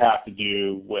really have to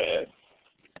do with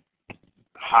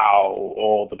how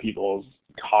old the people's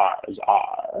cars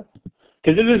are,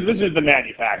 because this is the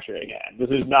manufacturing end. This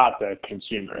is not the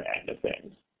consumer end of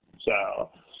things.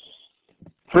 So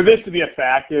for this to be a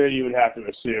factor, you would have to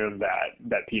assume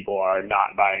that people are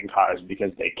not buying cars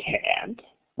because they can't,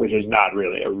 which is not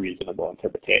really a reasonable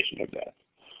interpretation of this.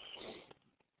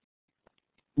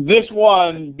 This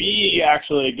one, B,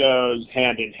 actually goes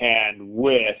hand in hand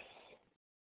with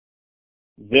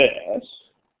this.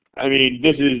 I mean,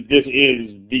 this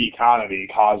is the economy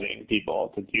causing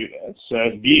people to do this. So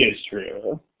if B is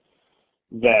true,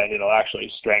 then it'll actually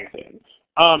strengthen.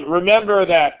 Remember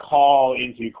that call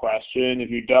into question. If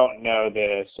you don't know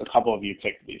this, a couple of you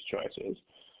picked these choices.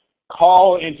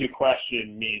 Call into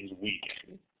question means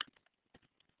weaken,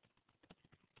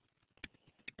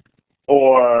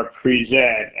 or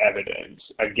present evidence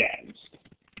against.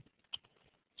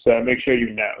 So make sure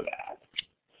you know that.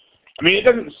 I mean, it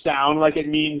doesn't sound like it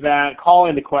means that. Call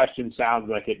into question sounds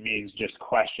like it means just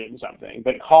question something,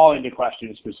 but call into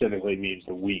question specifically means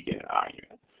to weaken an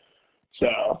argument.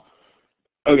 So,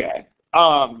 okay.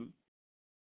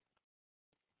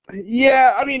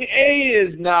 Yeah, I mean, A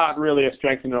is not really a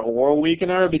strengthener or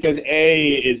weakener because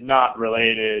A is not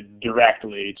related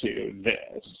directly to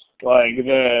this. Like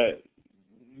the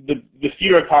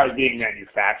fewer cars being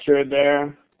manufactured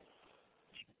there,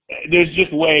 there's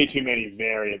just way too many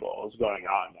variables going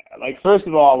on there. Like, first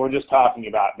of all, we're just talking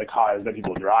about the cars that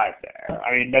people drive there.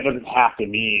 I mean, that doesn't have to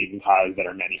mean cars that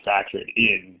are manufactured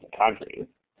in the country.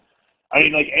 I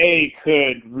mean, like, A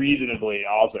could reasonably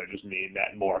also just mean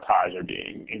that more cars are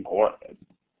being imported.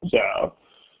 So,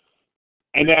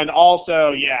 and then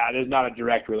also, yeah, there's not a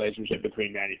direct relationship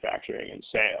between manufacturing and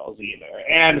sales either.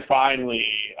 And finally,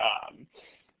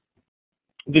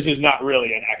 this is not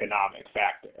really an economic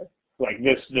factor. Like,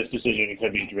 this decision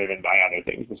could be driven by other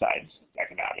things besides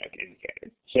economic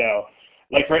indicators. So,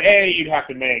 like, for A, you'd have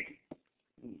to make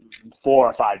 4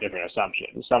 or 5 different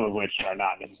assumptions, some of which are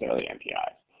not necessarily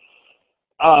MPIs.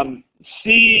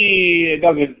 C, it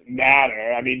doesn't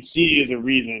matter. I mean, C is a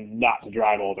reason not to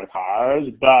drive older cars,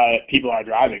 but people are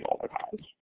driving older cars.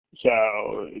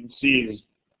 So C is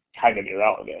kind of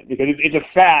irrelevant because it's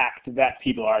a fact that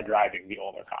people are driving the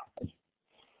older cars.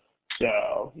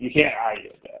 So you can't argue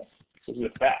with this. This is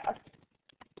a fact.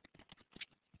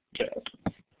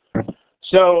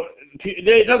 So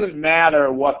it doesn't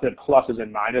matter what the pluses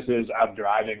and minuses of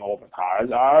driving older cars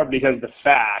are because the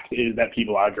fact is that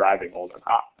people are driving older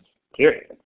cars,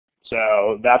 period.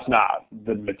 So that's not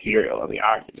the material of the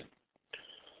argument.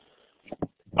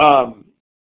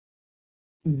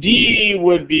 D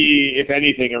would be, if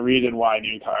anything, a reason why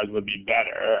new cars would be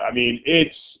better. I mean,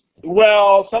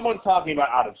 well, someone's talking about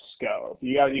out of scope.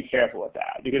 You got to be careful with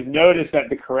that because notice that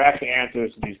the correct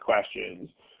answers to these questions,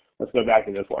 let's go back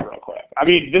to this one real quick. I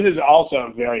mean, this is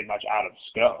also very much out of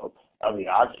scope of the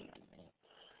argument.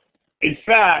 In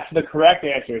fact, the correct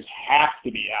answers have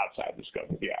to be outside the scope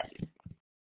of the argument.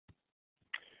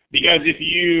 Because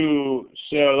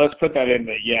so let's put that in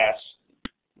the yes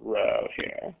row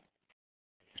here.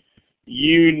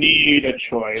 You need a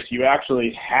choice. You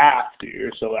actually have to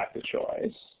select a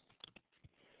choice.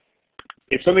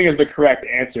 If something is the correct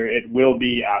answer, it will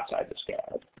be outside the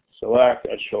scope. Select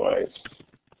a choice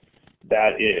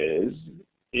that is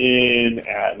in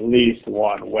at least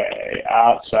one way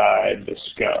outside the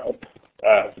scope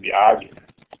of the argument.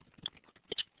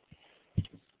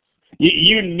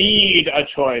 You need a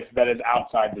choice that is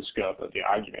outside the scope of the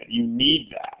argument. You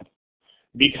need that.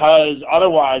 Because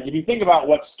otherwise, if you think about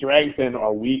what strengthen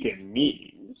or weaken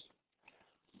means,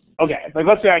 okay, like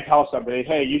let's say I tell somebody,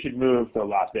 hey, you should move to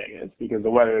Las Vegas because the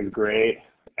weather is great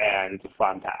and it's a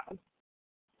fun town.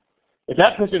 If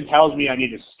that person tells me I need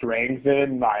to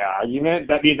strengthen my argument,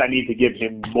 that means I need to give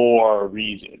him more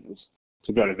reasons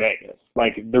to go to Vegas.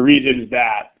 Like the reasons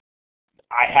that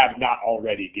I have not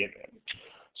already given.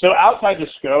 So outside the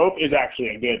scope is actually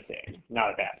a good thing,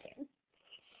 not a bad thing.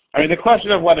 I mean, the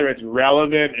question of whether it's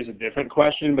relevant is a different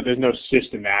question, but there's no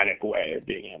systematic way of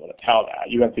being able to tell that.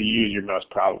 You have to use your most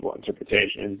probable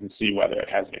interpretations and see whether it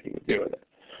has anything to do with it.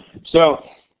 So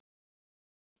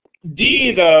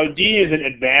D, though, D is an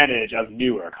advantage of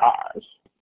newer cars.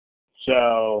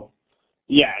 So,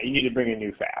 yeah, you need to bring a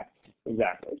new fact.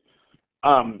 Exactly.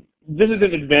 This is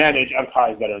an advantage of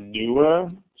cars that are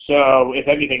newer. So, if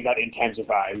anything, that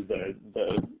intensifies the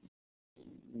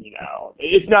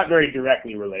it's not very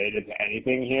directly related to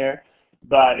anything here,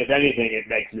 but if anything, it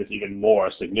makes this even more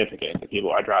significant that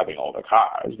people are driving older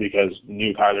cars because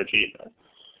new cars are cheaper.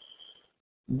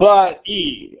 But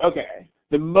E, okay,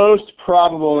 the most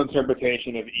probable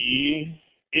interpretation of E,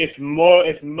 if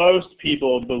most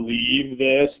people believe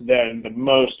this, then the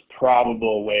most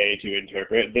probable way to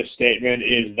interpret this statement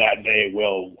is that they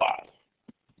will what?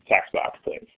 Text box,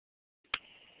 please.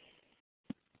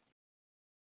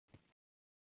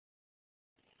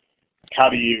 How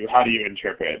do you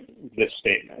interpret this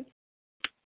statement?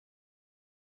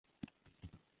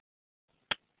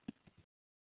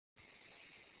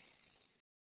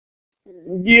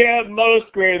 Yeah,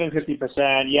 most greater than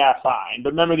 50%, yeah, fine. But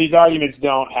remember, these arguments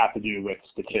don't have to do with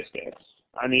statistics.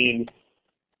 I mean,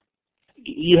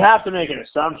 you have to make an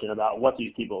assumption about what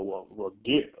these people will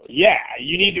do. Yeah,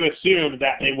 you need to assume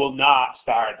that they will not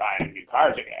start buying new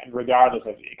cars again, regardless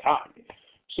of the economy.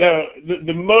 So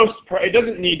it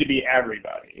doesn't need to be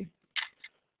everybody,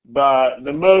 but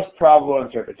the most probable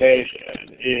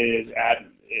interpretation is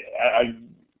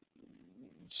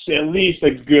at least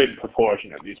a good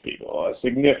proportion of these people, a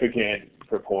significant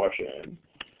proportion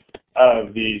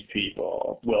of these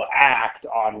people will act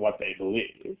on what they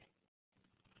believe.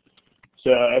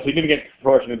 So a significant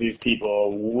proportion of these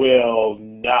people will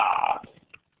not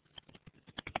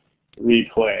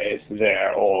replace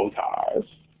their old cars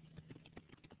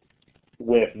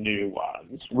with new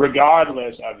ones,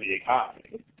 regardless of the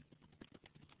economy.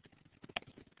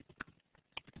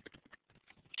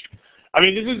 I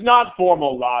mean, this is not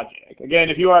formal logic. Again,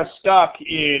 if you are stuck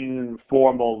in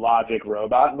formal logic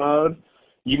robot mode,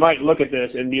 you might look at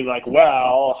this and be like,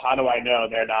 well, how do I know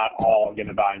they're not all going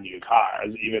to buy new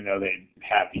cars, even though they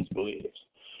have these beliefs?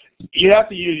 You have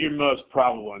to use your most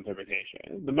probable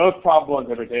interpretation. The most probable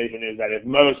interpretation is that if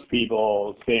most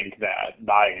people think that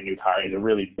buying a new car is a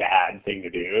really bad thing to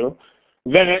do,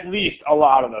 then at least a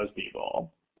lot of those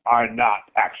people are not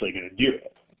actually going to do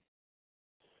it.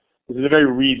 This is a very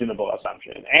reasonable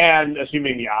assumption. And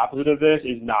assuming the opposite of this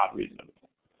is not reasonable.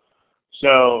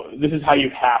 So this is how you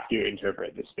have to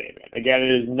interpret this statement. Again,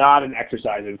 it is not an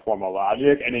exercise in formal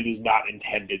logic, and it is not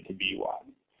intended to be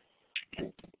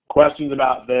one. Questions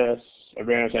about this?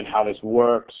 Everybody understand how this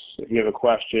works? If you have a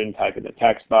question, type in the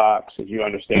text box. If you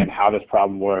understand how this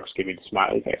problem works, give me the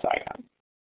smiley face icon.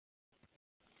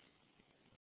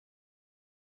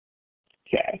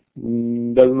 Okay,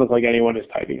 doesn't look like anyone is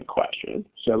typing a question.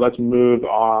 So let's move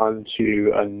on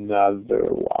to another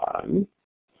one.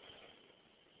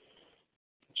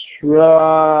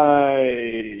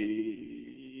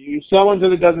 Someone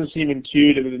said it doesn't seem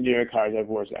intuitive that the New York cars have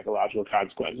worse ecological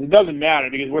consequences. It doesn't matter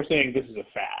because we're saying this is a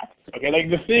fact. Okay, like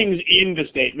the things in the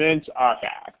statements are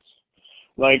facts.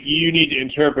 Like you need to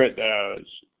interpret those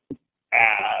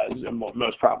as a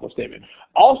most probable statement.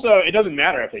 Also, it doesn't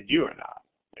matter if they do or not.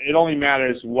 It only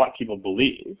matters what people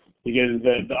believe. Because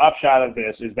the upshot of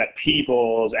this is that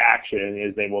people's action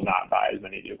is they will not buy as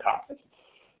many new cars.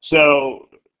 So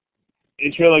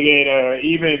Interrogator,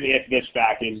 even if this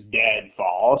fact is dead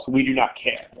false, we do not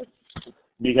care.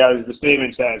 Because the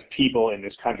statement says people in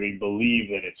this country believe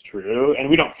that it's true, and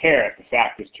we don't care if the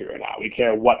fact is true or not. We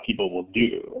care what people will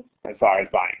do as far as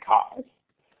buying cars.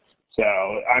 So,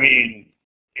 I mean,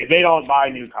 if they don't buy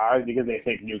new cars because they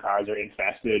think new cars are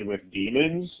infested with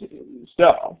demons,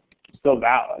 still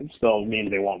valid. Still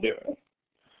means they won't do it.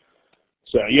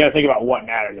 So you got to think about what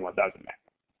matters and what doesn't matter.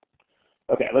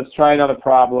 Okay, let's try another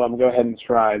problem. Go ahead and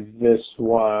try this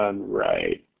one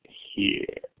right here.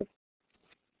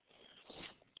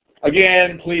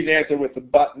 Again, please answer with the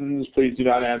buttons. Please do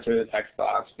not answer in the text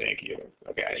box. Thank you.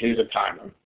 Okay, here's a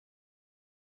timer.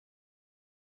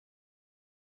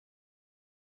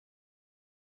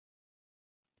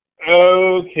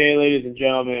 Okay, ladies and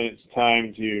gentlemen, it's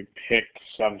time to pick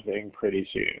something pretty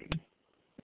soon.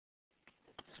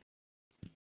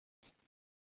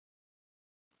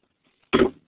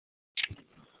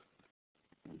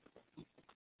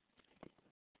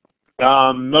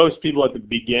 Most people at the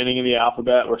beginning of the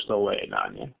alphabet, we're still waiting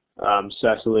on you.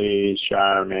 Cecily,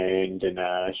 Charmaine,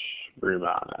 Dinesh,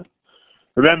 Rumana.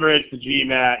 Remember, it's the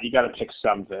GMAT. You got to pick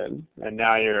something, and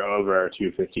now you're over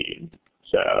 215.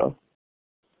 So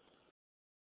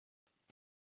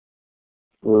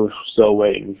we're still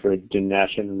waiting for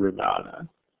Dinesh and Rumana.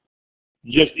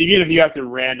 Just even if you have to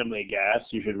randomly guess,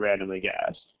 you should randomly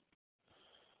guess.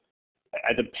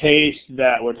 At the pace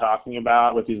that we're talking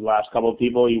about with these last couple of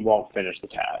people, you won't finish the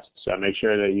test. So make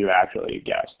sure that you actually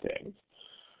guess things.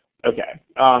 Okay,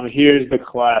 here's the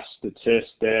class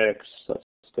statistics. Let's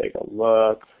take a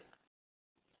look.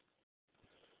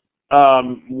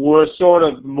 We're sort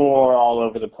of more all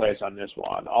over the place on this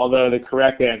one, although the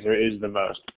correct answer is the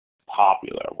most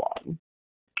popular one.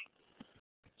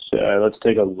 So let's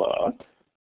take a look.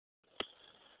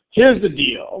 Here's the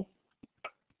deal.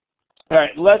 All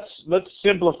right, let's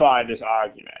simplify this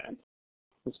argument.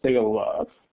 Let's take a look.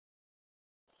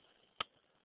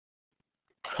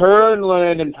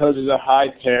 Kernland imposes a high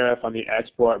tariff on the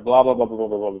export, blah, blah, blah, blah, blah,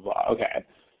 blah, blah, blah. Okay.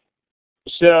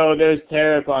 So there's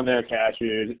tariff on their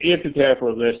cashews. If the tariff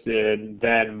were listed,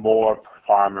 then more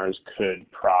farmers could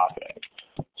profit.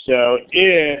 So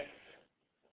if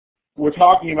we're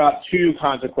talking about two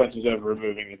consequences of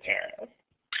removing the tariff,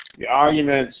 the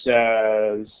argument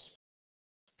says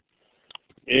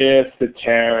if the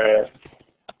tariff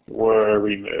were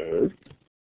removed,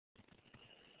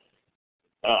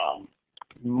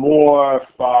 more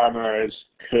farmers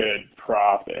could profit.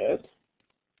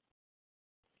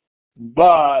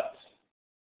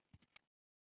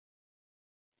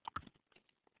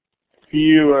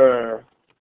 fewer,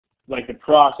 like the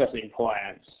processing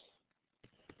plants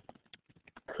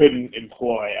couldn't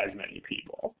employ as many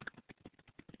people.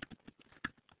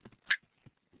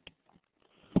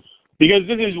 Because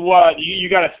this is what, you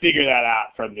got to figure that out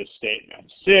from this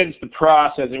statement. Since the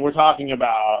processing, we're talking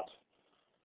about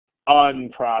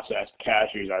unprocessed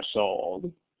cashews are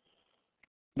sold.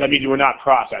 That means we're not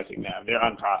processing them, they're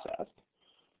unprocessed.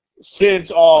 Since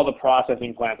all the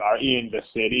processing plants are in the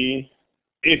city,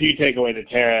 if you take away the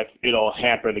tariff, it'll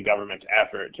hamper the government's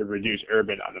effort to reduce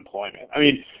urban unemployment. I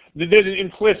mean, there's an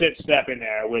implicit step in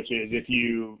there, which is if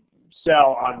you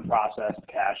sell unprocessed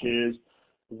cashews,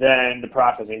 then the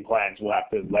processing plants will have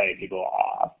to lay people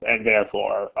off, and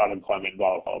therefore unemployment,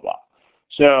 blah, blah, blah.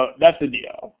 So that's the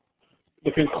deal.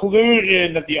 The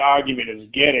conclusion that the argument is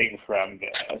getting from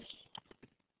this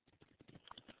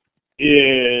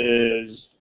is,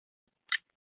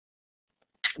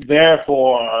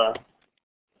 therefore,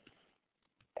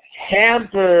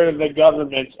 hamper the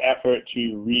government's effort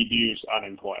to reduce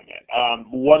unemployment.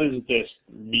 What does this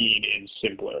mean in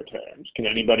simpler terms? Can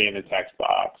anybody in the text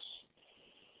box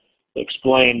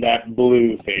explain that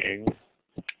blue thing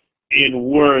in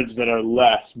words that are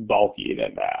less bulky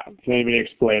than that? Can anybody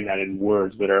explain that in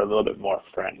words that are a little bit more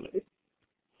friendly?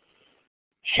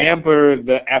 Hamper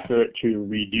the effort to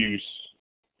reduce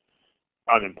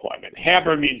unemployment.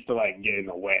 Hamper means to like get in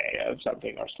the way of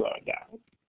something or slow it down.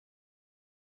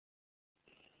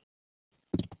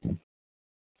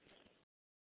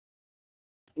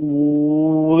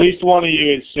 At least one of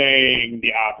you is saying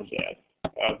the opposite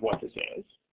of what this is.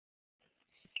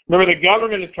 Remember, the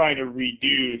government is trying to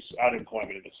reduce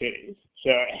unemployment in the cities.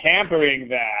 So hampering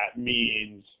that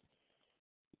means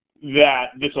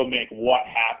that this will make what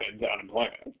happen to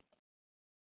unemployment. A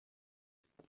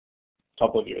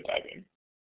couple of you are typing.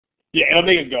 Yeah, it'll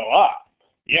make it go up.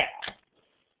 Yeah,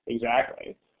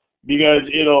 exactly. Because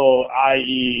it'll,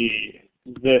 i.e.,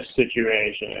 this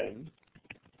situation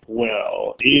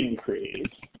will increase,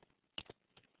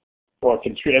 or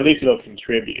at least it'll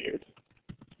contribute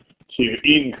to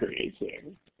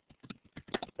increasing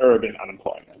urban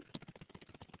unemployment.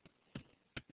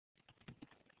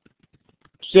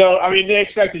 So, I mean, they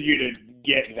expected you to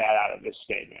get that out of this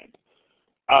statement.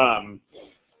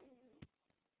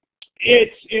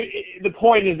 The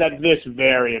point is that this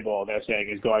variable, they're saying,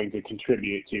 is going to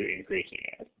contribute to increasing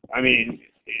it. I mean,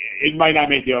 it might not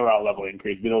make the overall level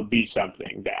increase, but it'll be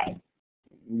something that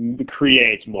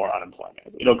creates more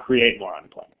unemployment. It'll create more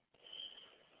unemployment.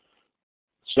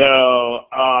 So,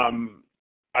 I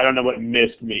don't know what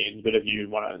missed means, but if you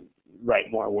want to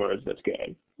write more words, that's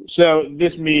good. So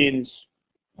this means,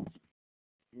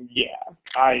 yeah,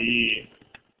 i.e.,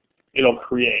 it'll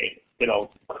create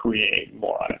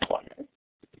more unemployment.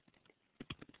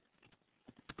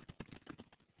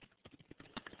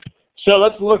 So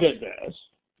let's look at this.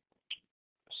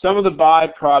 Some of the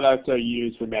byproducts are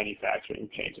used for manufacturing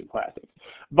paints and plastics.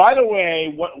 By the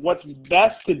way, what's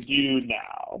best to do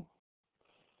now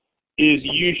is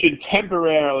you should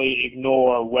temporarily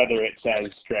ignore whether it says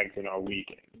strengthen or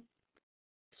weaken.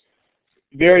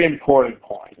 Very important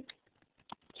point.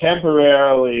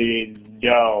 Temporarily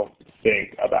don't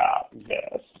think about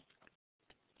this.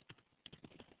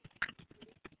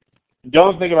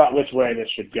 Don't think about which way this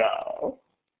should go.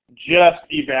 Just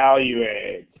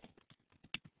evaluate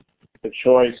the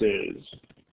choices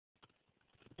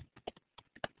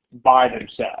by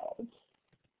themselves.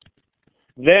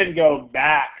 Then go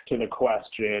back to the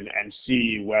question and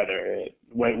see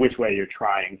which way you're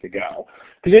trying to go.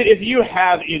 Because if you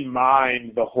have in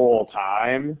mind the whole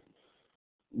time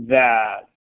that,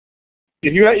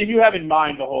 if you have in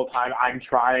mind the whole time I'm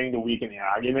trying to weaken the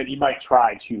argument, you might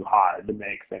try too hard to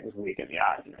make things weaken the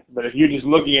argument. But if you're just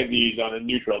looking at these on a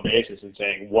neutral basis and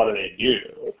saying, what do they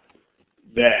do?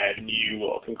 Then you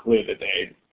will conclude that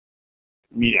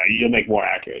you'll make more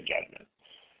accurate judgment.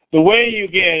 The way you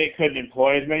get it couldn't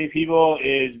employ as many people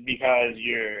is because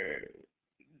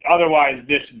otherwise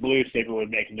this blue statement would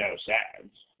make no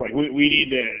sense. Like we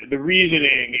need the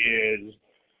reasoning is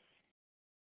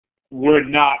we're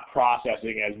not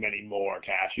processing as many more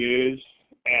cashews,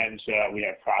 and so we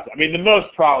have I mean, the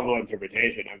most probable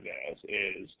interpretation of this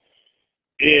is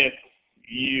if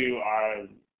you are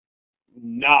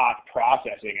not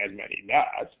processing as many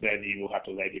nuts, then you will have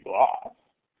to lay people off.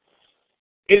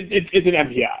 It's an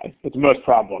MPI. It's the most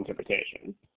probable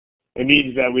interpretation. It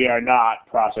means that we are not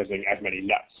processing as many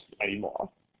nuts anymore.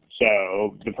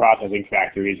 So the processing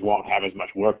factories won't have as much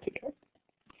work to do.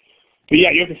 But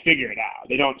yeah, you have to figure it out.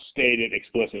 They don't state it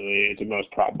explicitly. It's the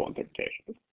most probable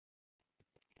interpretation.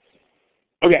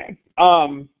 Okay.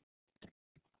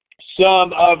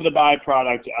 Some of the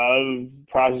byproducts of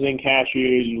processing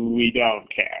cashews, we don't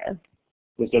care.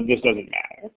 This doesn't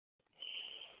matter.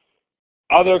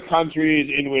 Other countries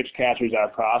in which cashews are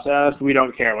processed, we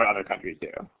don't care what other countries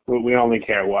do. We only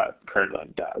care what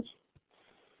Kirtland does.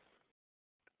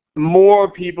 More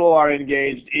people are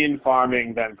engaged in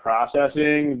farming than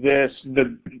processing.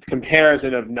 The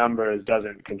comparison of numbers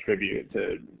doesn't contribute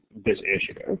to this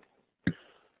issue.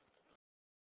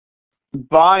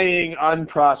 Buying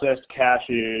unprocessed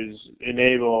cashews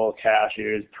enable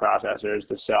cashews processors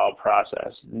to sell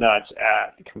processed nuts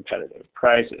at competitive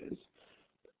prices.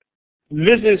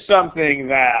 This is something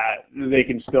that they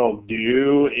can still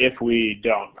do if we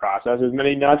don't process as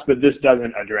many nuts, but this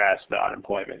doesn't address the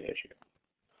unemployment issue.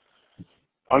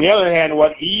 On the other hand,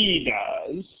 what E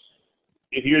does,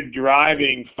 if you're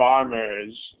driving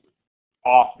farmers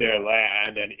off their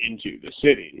land and into the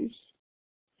cities,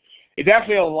 it's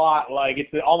actually a lot like,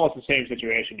 it's almost the same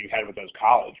situation you had with those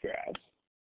college grads.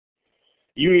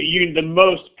 The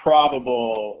most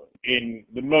probable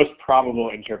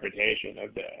interpretation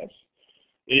of this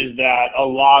is that a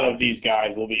lot of these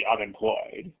guys will be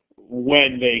unemployed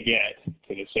when they get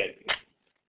to the city.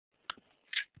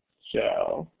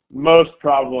 So, most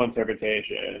probable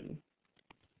interpretation,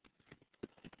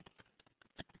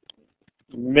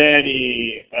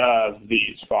 many of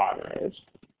these farmers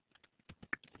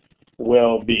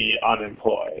will be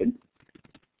unemployed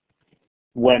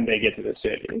when they get to the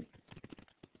city.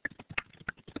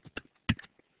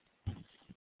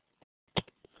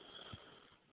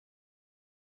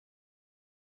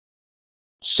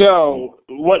 So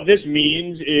what this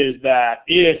means is that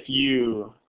if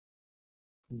you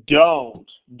don't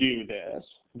do this,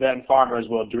 then farmers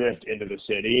will drift into the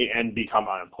city and become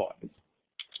unemployed.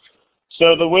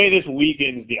 So the way this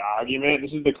weakens the argument,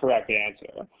 this is the correct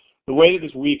answer. The way that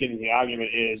this weakens the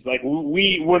argument is, like,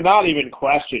 we're not even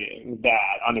questioning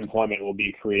that unemployment will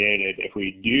be created if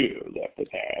we do lift the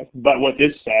tariff. But what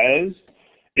this says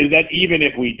is that even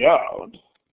if we don't,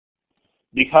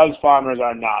 because farmers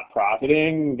are not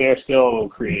profiting, they're still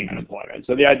creating unemployment.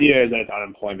 So the idea is that it's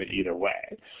unemployment either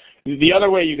way. The other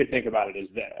way you could think about it is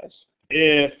this.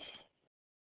 If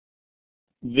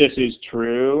this is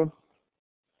true,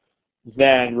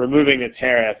 then removing the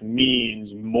tariff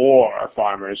means more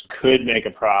farmers could make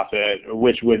a profit,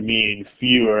 which would mean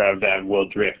fewer of them will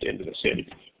drift into the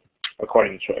cities,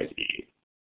 according to choice E.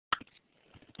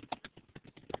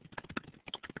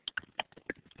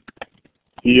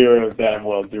 Fewer of them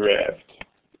will drift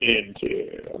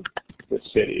into the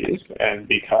cities and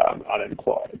become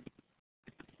unemployed.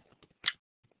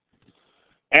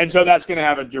 And so that's going to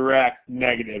have a direct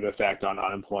negative effect on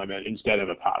unemployment instead of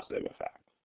a positive effect.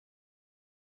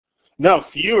 No,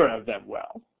 fewer of them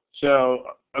will. So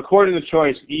according to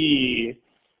choice E,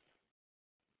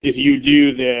 if you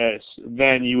do this,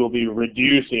 then you will be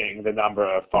reducing the number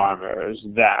of farmers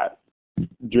that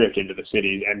drift into the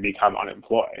cities and become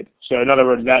unemployed. So in other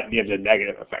words, that gives a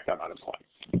negative effect on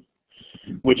unemployment,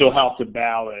 which will help to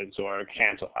balance or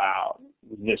cancel out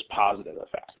this positive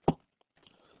effect.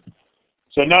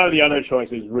 So none of the other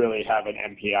choices really have an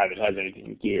MPI that has anything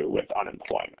to do with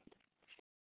unemployment.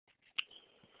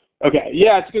 Okay,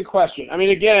 yeah, it's a good question. I mean,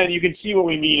 again, you can see what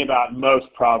we mean about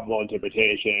most probable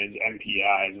interpretations,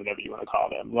 MPIs, whatever you want to call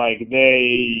them. Like,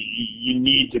 you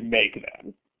need to make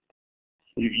them.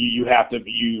 You have to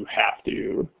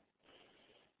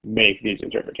make these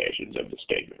interpretations of the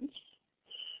statements.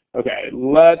 Okay,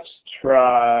 let's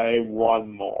try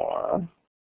one more.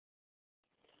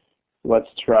 Let's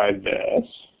try this.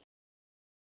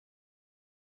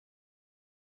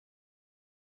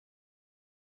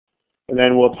 And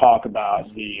then we'll talk about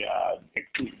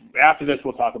after this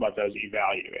we'll talk about those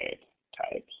evaluate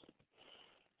types.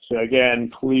 So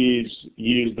again, please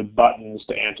use the buttons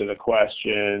to answer the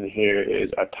question. Here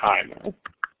is a timer.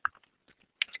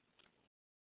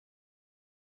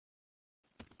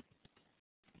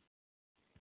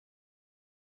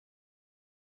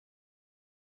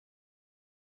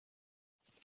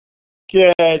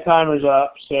 Okay, timer's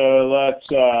up. So let's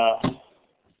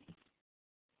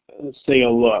take a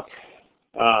look.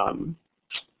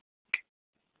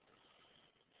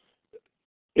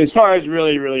 As far as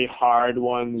really, really hard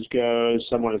ones goes,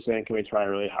 someone is saying, can we try a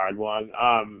really hard one?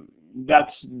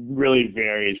 That's really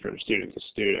varies from student to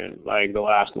student. Like the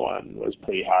last one was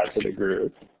pretty hard for the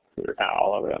group. We were kind of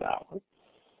all over on that one.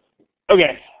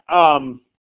 Okay.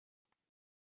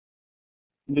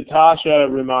 Natasha,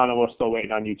 Rumana, we're still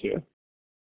waiting on you too.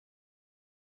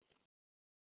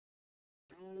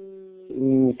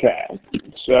 Okay,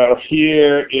 so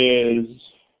here is,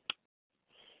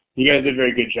 you guys did a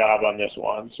very good job on this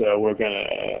one, so we're going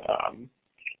to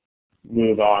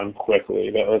move on quickly,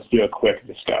 but let's do a quick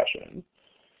discussion.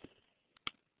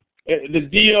 The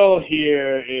deal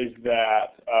here is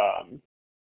that,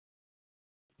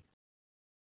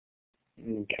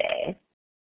 okay.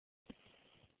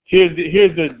 Here's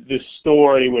the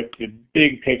story with the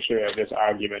big picture of this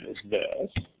argument is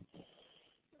this.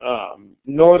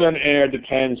 Northern Air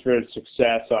depends for its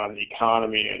success on the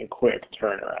economy and a quick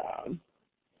turnaround.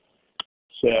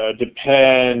 So it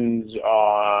depends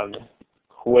on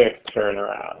quick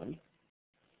turnaround.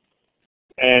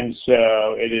 And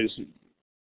so it is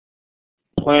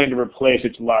planning to replace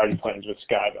its large planes with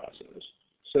Skybuses.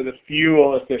 So the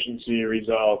fuel efficiency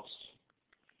results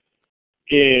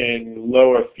in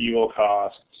lower fuel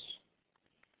costs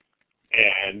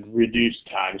and reduced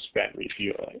time spent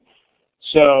refueling.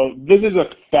 So this is a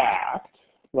fact.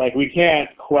 Like, we can't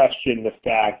question the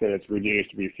fact that it's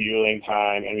reduced refueling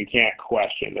time, and we can't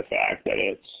question the fact that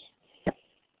it's,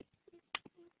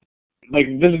 like,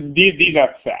 these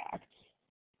are facts.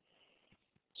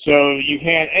 So you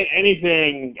can't,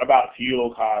 anything about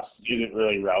fuel costs isn't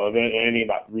really relevant, and anything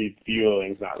about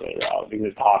refueling is not really relevant because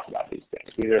it talks about these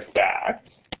things. These are facts,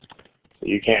 so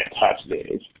you can't touch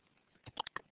these.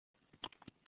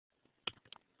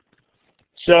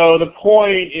 So the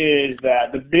point is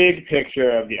that the big picture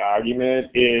of the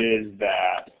argument is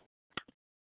that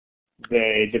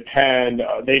they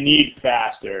need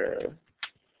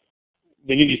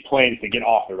these planes to get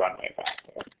off the runway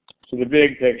faster. So the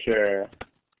big picture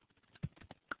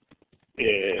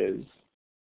is,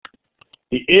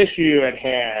 the issue at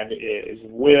hand is,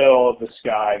 will the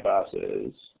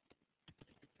Skybuses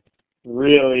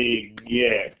really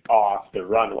get off the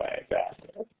runway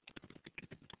faster?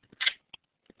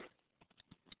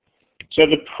 So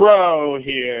the pro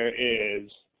here is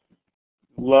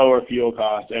lower fuel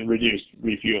costs and reduced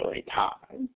refueling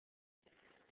time.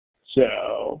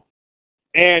 So,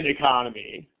 and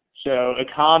economy. So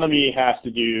economy has to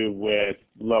do with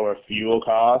lower fuel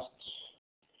costs,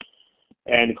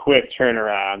 and quick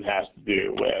turnaround has to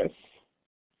do with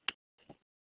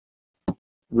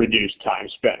reduced time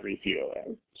spent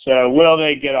refueling. So will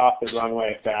they get off the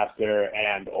runway faster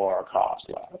and or cost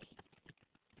less?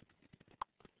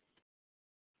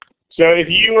 So if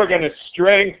you are going to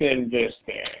strengthen this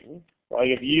thing, like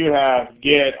if you have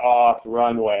get off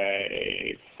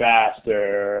runway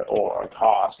faster or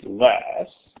cost less,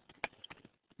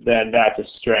 then that's a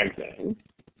strengthening.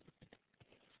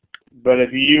 But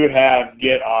if you have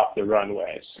get off the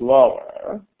runway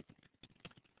slower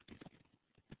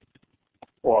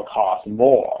or cost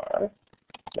more,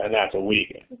 then that's a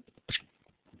weakening.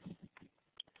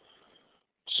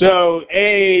 So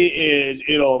A is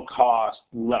it'll cost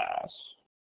less.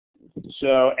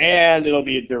 So, and it'll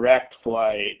be a direct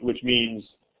flight, which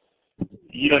means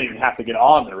you don't even have to get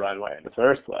on the runway in the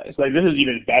first place. Like, this is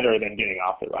even better than getting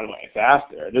off the runway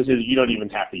faster. This is, you don't even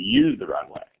have to use the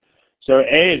runway. So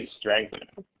A is strengthening.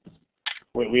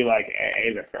 We like A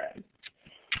as a friend.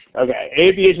 Okay,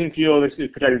 aviation fuel, this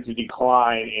is projected to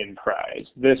decline in price.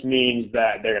 This means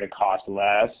that they're going to cost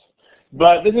less.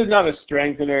 But this is not a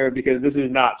strengthener because this is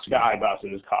not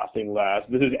Skybuses costing less.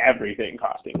 This is everything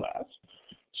costing less.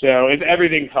 So if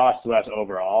everything costs less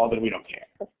overall, then we don't care.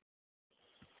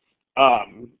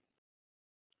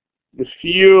 The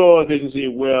fuel efficiency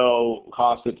will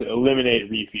cost it to eliminate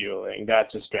refueling.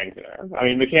 That's a strengthener. I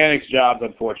mean, mechanics' jobs,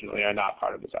 unfortunately, are not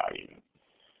part of this argument.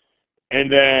 And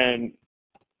then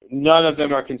none of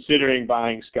them are considering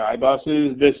buying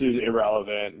Skybuses. This is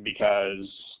irrelevant because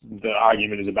the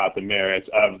argument is about the merits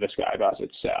of the Skybus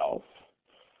itself,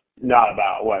 not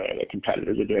about whether the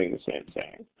competitors are doing the same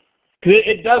thing. Because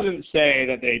it doesn't say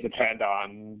that they depend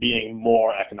on being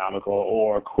more economical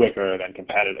or quicker than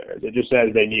competitors. It just says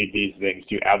they need these things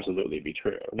to absolutely be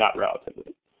true, not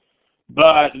relatively.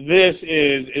 But this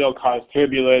is, it'll cause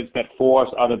turbulence that force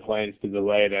other planes to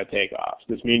delay their takeoffs.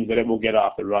 This means that it will get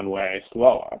off the runway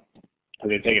slower, because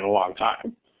they're taking a long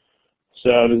time.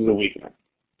 So this is a weakening.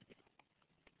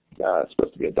 It's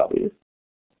supposed to be a W,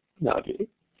 not a V.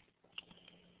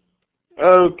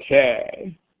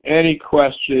 Okay. Any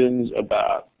questions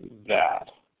about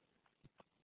that?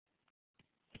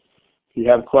 If you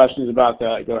have questions about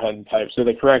that, go ahead and type. So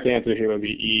the correct answer here would be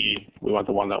E. We want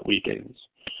the one that weakens.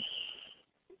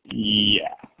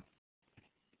 Yeah.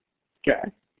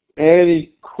 Okay.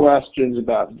 Any questions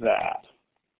about that?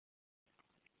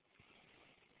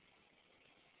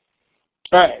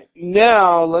 All right.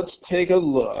 Now let's take a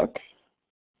look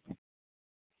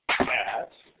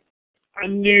at a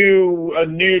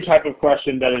new type of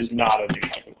question that is not a new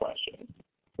type of question.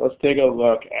 Let's take a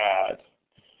look at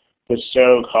the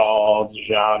so-called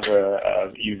genre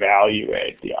of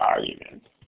evaluate the argument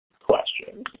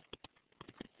question.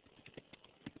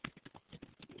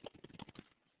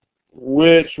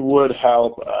 which would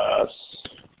help us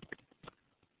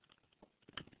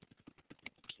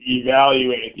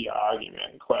evaluate the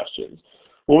argument questions.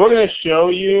 What we're going to show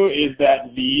you is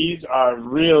that these are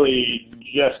really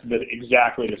just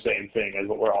exactly the same thing as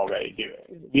what we're already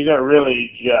doing. These are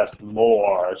really just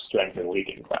more strength and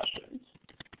weaken questions.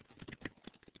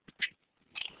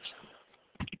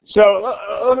 So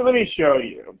let me show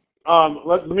you.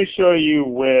 Let me show you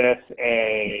with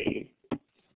a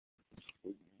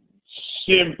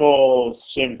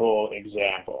simple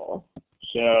example.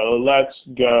 So let's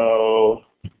go.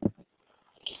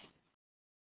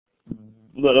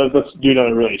 Let's do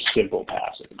another really simple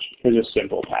passage. Here's a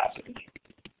simple passage.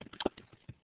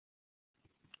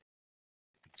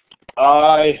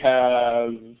 I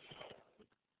have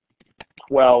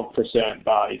 12%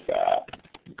 body fat.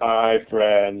 My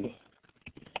friend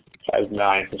has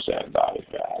 9% body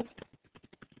fat.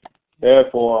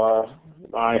 Therefore,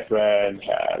 my friend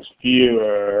has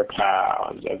fewer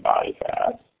pounds of body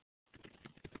fat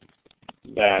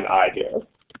than I do.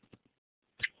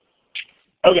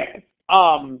 Okay.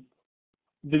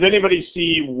 Does anybody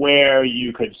see where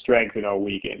you could strengthen or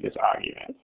weaken this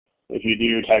argument? If you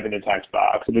do, type in the text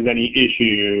box. If there's any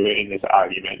issue in this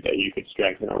argument that you could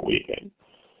strengthen or weaken,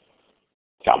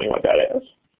 tell me what that is.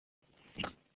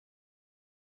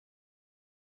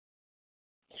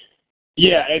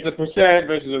 Yeah, it's a percent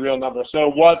versus a real number. So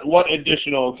what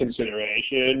additional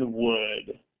consideration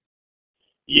would,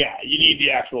 yeah, you need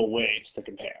the actual weights to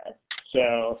compare.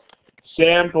 So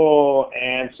sample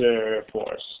answer for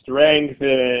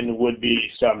strengthen would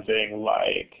be something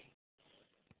like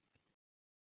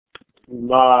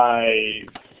my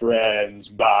friend's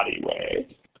body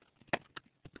weight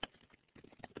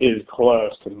is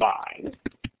close to mine.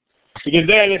 Because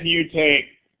then if you take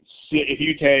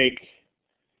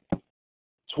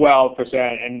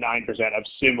 12% and 9% of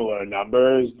similar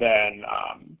numbers, then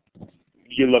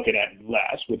you're looking at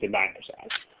less with the 9%.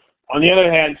 On the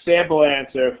other hand, sample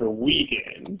answer for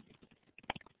weaken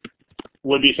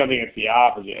would be something that's the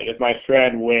opposite. If my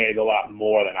friend weighs a lot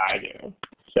more than I do.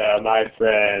 So my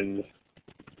friend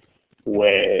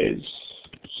weighs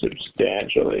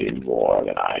substantially more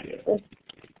than I do.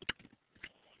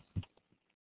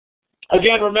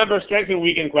 Again, remember, strength and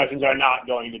weaken questions are not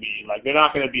going to be like, they're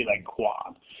not going to be like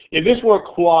quant. If this were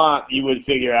quant, you would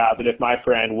figure out that if my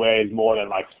friend weighs more than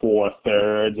like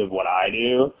 4/3 of what I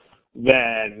do,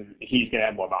 then he's going to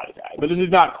have more body fat. But this is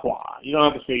not quant. You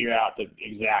don't have to figure out the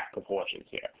exact proportions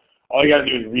here. All you got to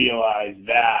do is realize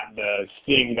that the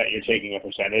thing that you're taking a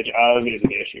percentage of is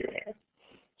an issue here.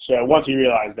 So once you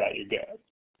realize that, you're good.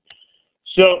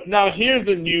 So now here's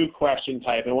the new question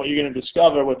type, and what you're going to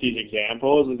discover with these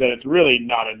examples is that it's really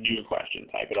not a new question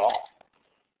type at all.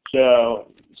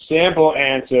 So sample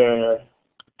answer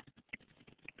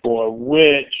for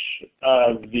which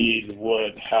of these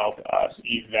would help us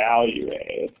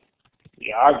evaluate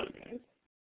the argument.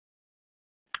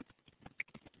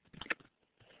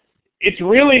 It's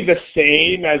really the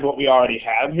same as what we already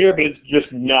have here, but it's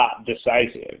just not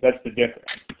decisive. That's the difference.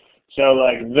 So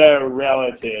like the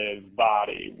relative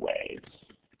body weights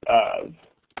of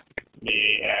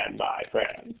me and my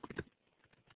friend.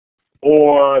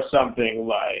 Or something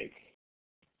like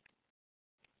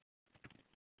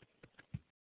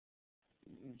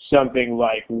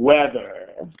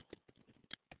whether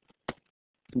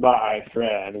my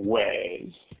friend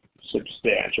weighs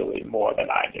substantially more than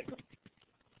I do.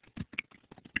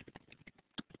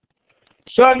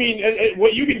 So, I mean,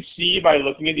 what you can see by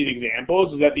looking at these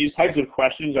examples is that these types of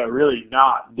questions are really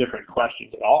not different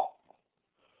questions at all.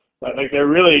 Like, they're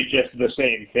really just the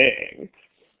same thing,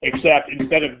 except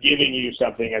instead of giving you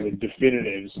something as a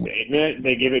definitive statement,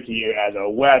 they give it to you as a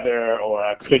whether or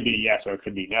a could be yes or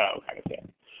could be no kind of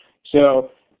thing.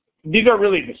 So, these are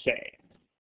really the same.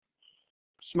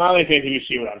 Smiley face if you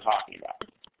see what I'm talking about.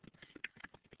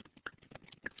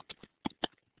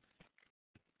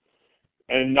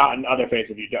 And not in other face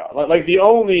if you don't. Like the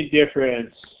only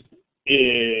difference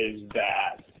is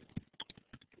that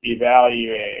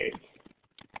evaluate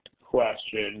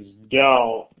questions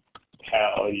don't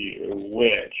tell you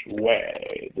which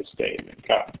way the statement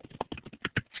comes.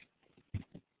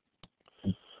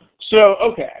 So,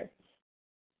 okay,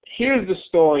 here's the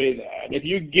story then. If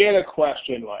you get a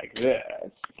question like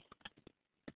this,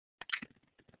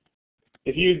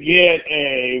 if you get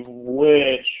a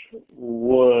which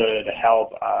would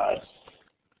help us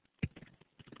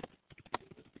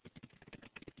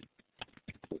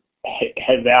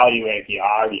evaluate the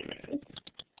argument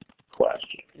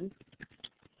question,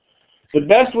 the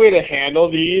best way to handle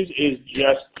these is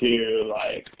just to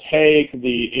like take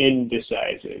the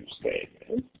indecisive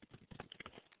statement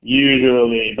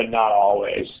usually, but not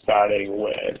always, starting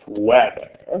with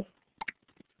whether.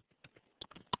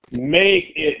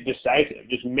 Make it decisive.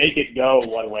 Just make it go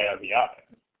one way or the other.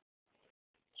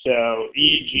 So,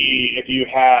 e.g., if you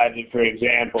had, for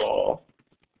example,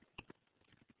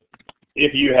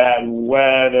 if you had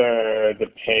whether the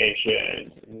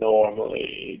patient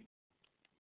normally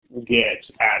gets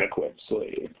adequate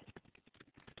sleep,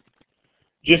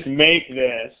 just make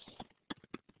this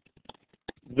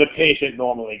the patient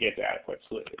normally gets adequate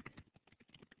sleep.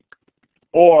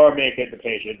 Or make it the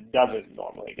patient doesn't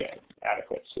normally get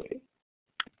adequate sleep.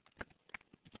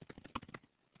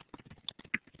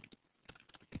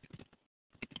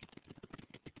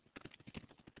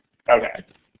 Okay.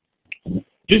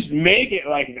 Just make it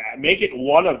like that. Make it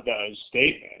one of those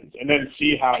statements, and then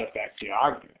see how it affects the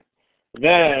argument.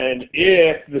 Then,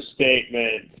 if the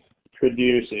statement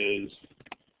produces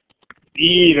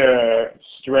either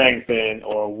strengthen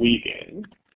or weaken,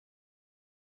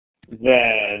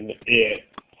 then it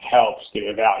helps to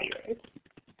evaluate.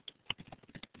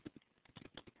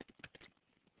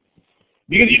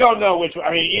 Because you don't know which,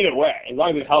 I mean, either way, as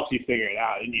long as it helps you figure it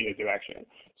out in either direction.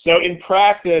 So in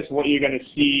practice, what you're going to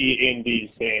see in these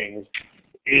things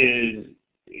is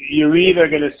you're either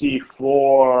going to see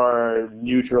 4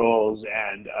 neutrals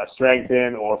and a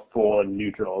strengthen or 4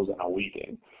 neutrals and a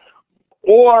weaken.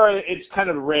 Or it's kind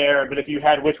of rare, but if you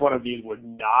had which one of these would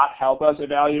not help us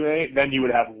evaluate, then you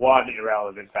would have 1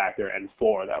 irrelevant factor and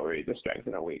 4 that were either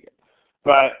strengthen or weaken.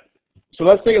 But so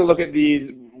let's take a look at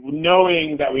these,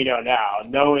 knowing that we know now,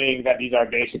 knowing that these are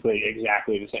basically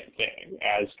exactly the same thing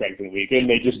as strengthen and weaken.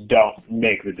 They just don't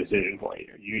make the decision for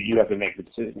you. You have to make the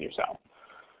decision yourself.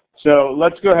 So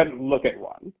let's go ahead and look at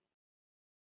one.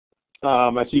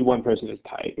 I see one person is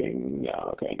typing.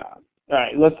 No, okay, not. All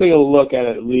right, let's take a look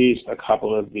at least a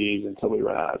couple of these until we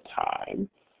run out of time.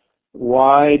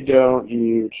 Why don't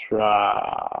you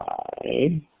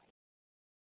try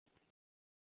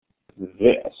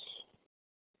this?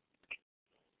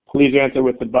 Please answer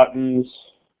with the buttons.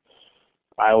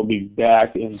 I will be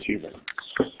back in 2 minutes.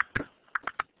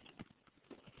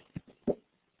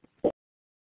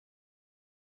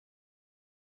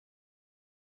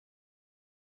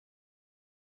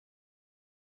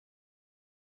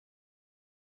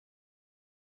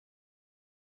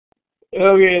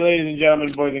 Okay, ladies and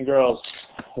gentlemen, boys and girls,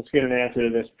 let's get an answer to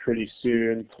this pretty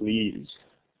soon, please.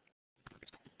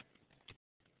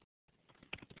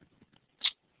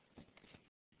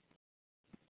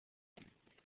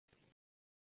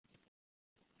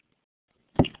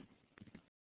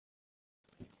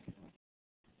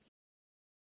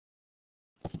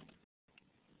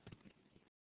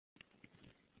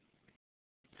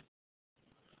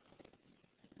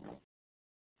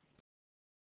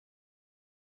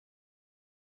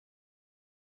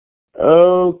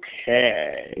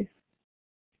 Okay.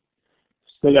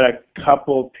 Still got a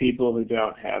couple people who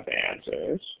don't have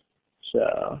answers.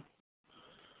 So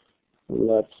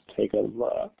let's take a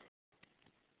look.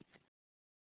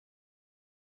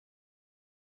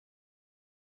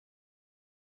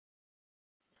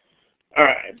 All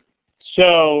right.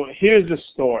 So here's the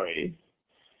story.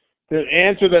 The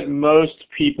answer that most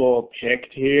people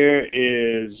picked here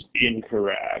is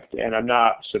incorrect, and I'm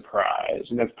not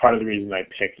surprised, and that's part of the reason I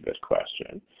picked this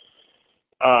question.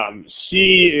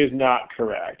 C is not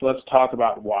correct. Let's talk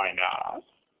about why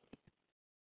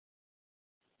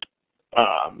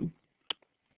not.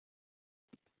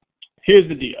 Here's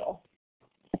the deal.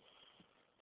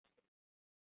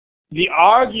 The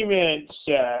argument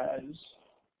says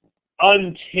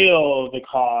until the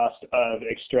cost of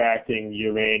extracting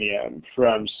uranium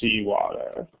from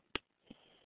seawater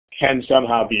can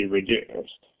somehow be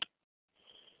reduced.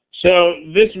 So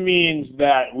this means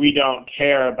that we don't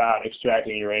care about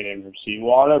extracting uranium from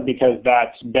seawater because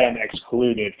that's been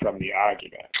excluded from the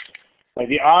argument. Like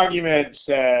the argument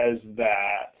says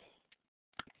that,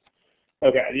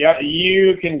 okay,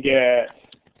 you can get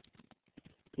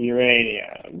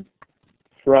uranium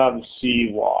from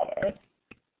seawater,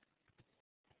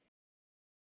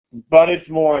 but it's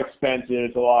more expensive,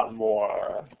 it's a lot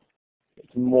more,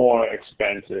 it's more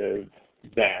expensive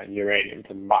than uranium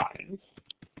from mines.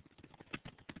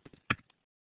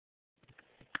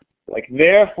 Like,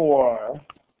 therefore,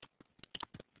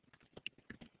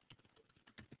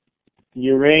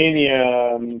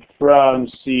 uranium from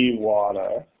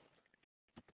seawater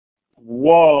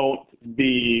won't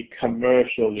be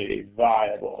commercially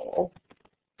viable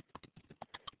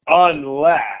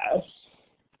unless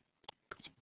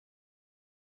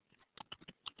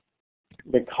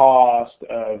its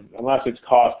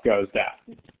cost goes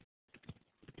down.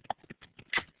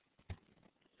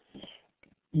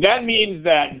 that means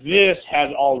that this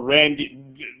has already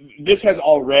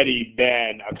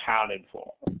been accounted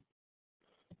for.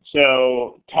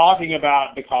 So talking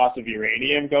about the cost of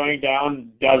uranium going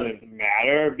down doesn't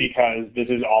matter because this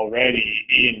is already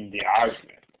in the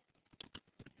argument.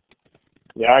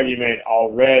 The argument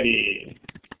already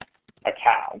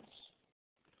accounts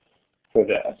for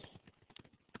this.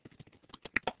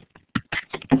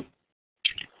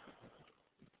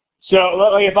 So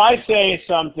like if I say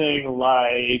something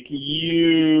like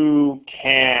you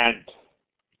can't,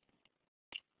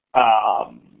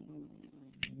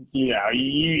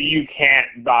 you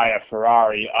can't buy a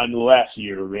Ferrari unless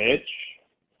you're rich.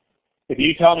 If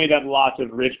you tell me that lots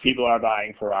of rich people are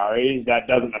buying Ferraris, that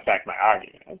doesn't affect my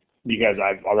argument because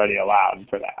I've already allowed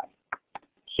for that.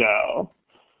 So,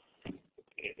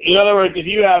 in other words, if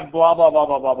you have blah, blah, blah,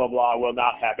 blah, blah, blah, blah will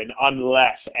not happen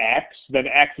unless X, then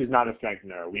X is not a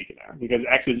strengthener or weakener because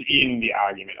X is in the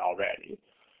argument already.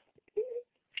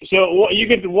 So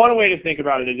one way to think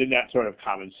about it is in that sort of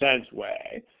common sense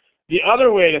way. The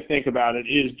other way to think about it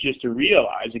is just to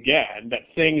realize, again, that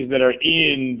things that are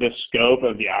in the scope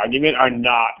of the argument are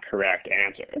not correct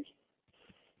answers.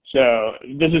 So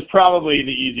this is probably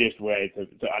the easiest way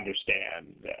to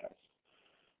understand this.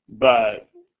 But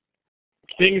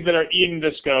things that are in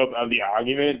the scope of the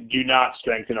argument do not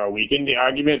strengthen or weaken the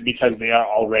argument because they are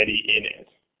already in it.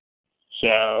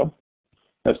 So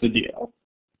that's the deal.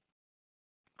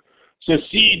 So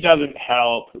C doesn't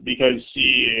help because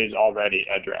C is already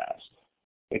addressed.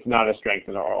 It's not a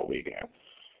strengthener or a weakener.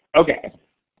 Okay,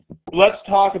 let's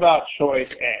talk about choice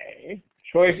A.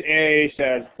 Choice A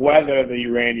says whether the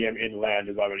uranium inland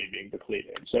is already being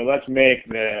depleted. So let's make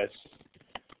this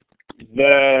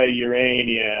the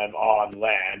uranium on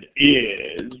land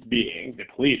is being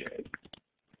depleted.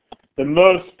 The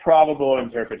most probable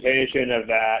interpretation of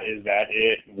that is that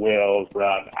it will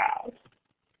run out.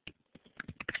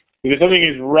 Because something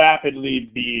is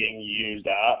rapidly being used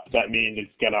up, that means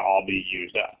it's going to all be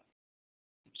used up.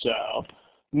 So,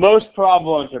 most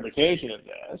probable interpretation of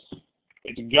this,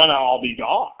 it's going to all be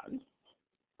gone.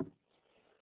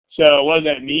 So what does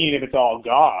that mean if it's all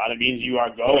gone? It means you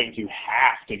are going to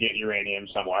have to get uranium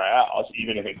somewhere else,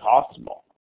 even if it costs more.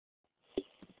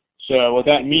 So what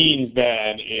that means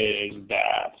then is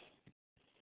that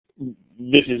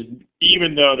this is,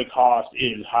 even though the cost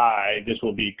is high, this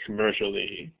will be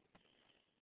commercially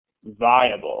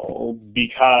viable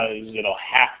because it'll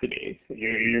have to be.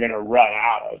 You're going to run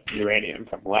out of uranium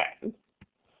from land.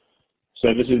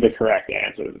 So this is the correct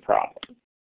answer to the problem.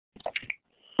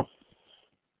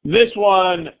 This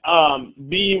one,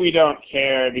 B, we don't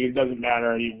care because it doesn't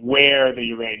matter where the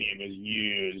uranium is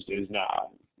used is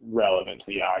not relevant to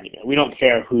the argument. We don't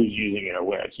care who's using it or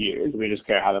where it's used. We just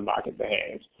care how the market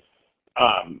behaves.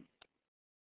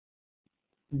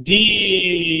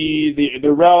 D,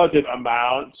 the relative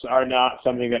amounts are not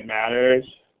something that matters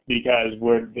because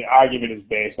the argument is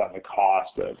based on the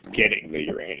cost of getting the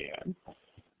uranium,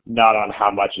 not on how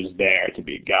much is there to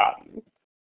be gotten.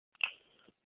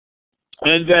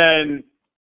 And then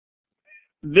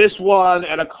this one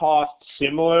at a cost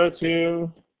similar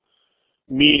to,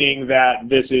 meaning that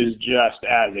this is just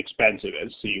as expensive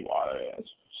as seawater is.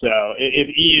 So if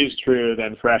E is true,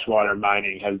 then freshwater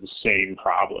mining has the same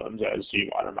problems as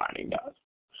seawater mining does.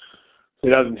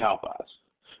 It doesn't help us.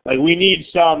 Like, we need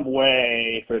some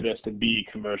way for this to be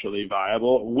commercially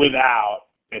viable without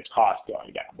its cost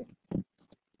going down,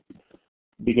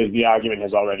 because the argument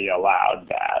has already allowed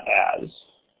that as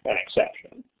an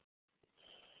exception.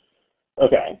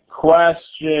 Okay,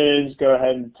 questions, go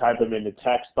ahead and type them in the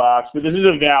text box, but this is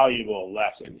a valuable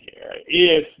lesson here.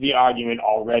 If the argument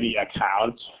already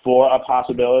accounts for a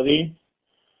possibility,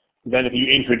 then if you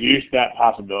introduce that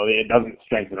possibility, it doesn't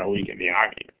strengthen or weaken the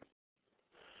argument.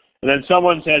 And then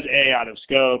someone says A out of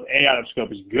scope. A out of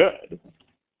scope is good.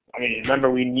 I mean, remember,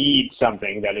 we need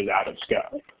something that is out of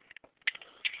scope.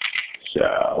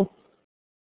 So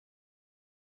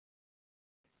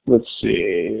let's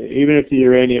see. Even if the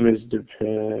uranium is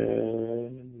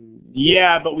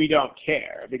yeah, but we don't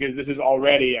care because this is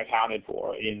already accounted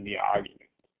for in the argument.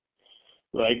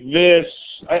 Like this,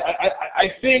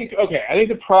 I think, okay, I think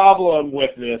the problem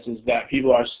with this is that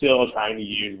people are still trying to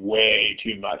use way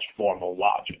too much formal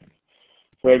logic.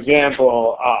 For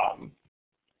example,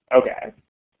 okay,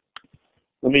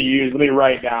 let me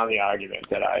write down the argument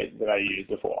that I used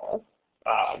before.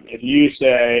 If you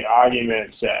say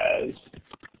argument says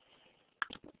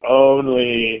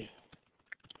only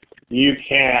you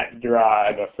can't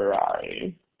drive a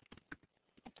Ferrari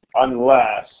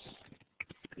unless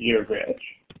you're rich.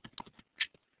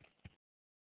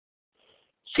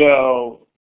 So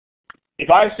if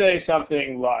I say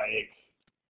something like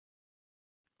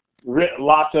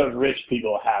Lots of rich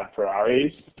people have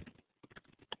Ferraris.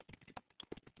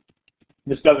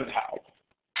 This doesn't help.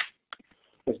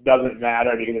 This doesn't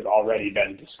matter because it's already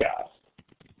been discussed.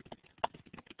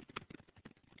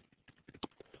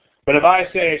 But if I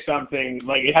say something,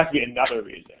 like, it has to be another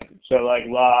reason. So, like,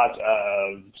 lots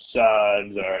of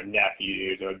sons or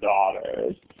nephews or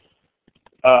daughters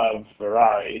of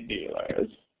Ferrari dealers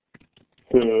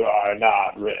who are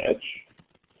not rich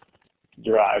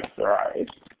drive Ferraris,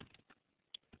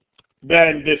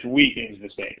 then this weakens the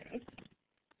statement.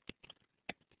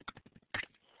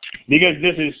 Because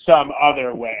this is some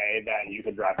other way that you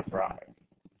could drive a Ferrari.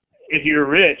 If you're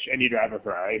rich and you drive a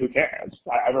Ferrari, who cares?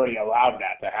 I've already allowed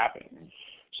that to happen.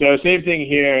 So same thing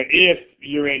here. If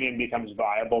uranium becomes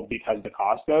viable because the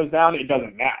cost goes down, it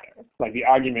doesn't matter. Like, the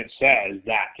argument says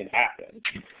that can happen.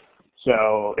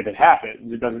 So if it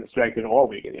happens, it doesn't strengthen or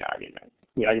weaken the argument.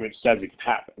 The argument says it can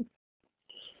happen.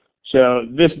 So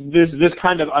this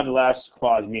kind of unless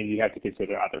clause means you have to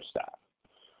consider other stuff.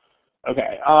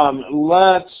 Okay,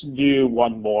 let's do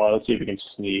one more. Let's see if we can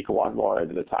sneak one more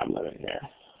into the time limit here.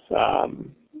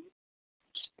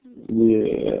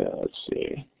 Yeah, let's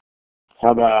see.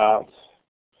 How about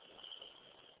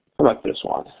this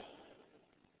one?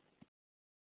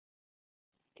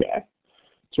 Okay,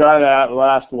 try that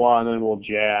last one, and we'll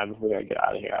jam. We're gonna get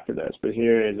out of here after this. But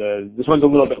here is this one's a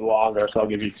little bit longer, so I'll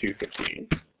give you 2:15.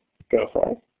 Go for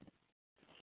it.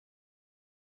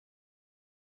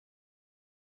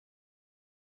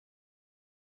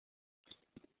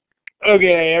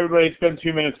 Okay, everybody spent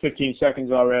 2 minutes, 15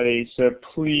 seconds already, so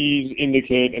please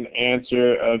indicate an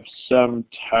answer of some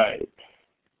type.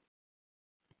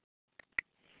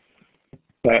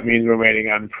 That means we're waiting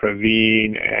on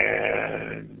Praveen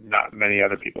and not many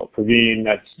other people. Praveen,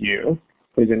 that's you.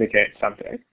 Please indicate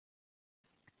something.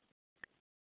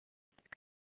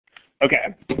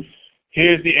 Okay,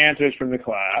 here's the answers from the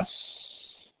class.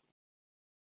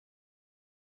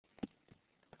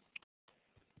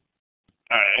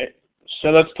 All right. So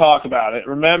let's talk about it.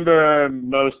 Remember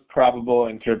most probable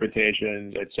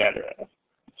interpretations, etc.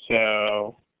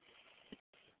 So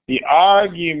the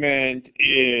argument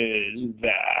is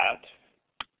that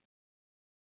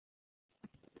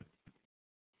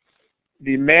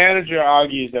the manager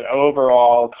argues that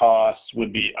overall costs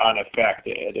would be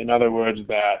unaffected. In other words,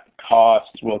 that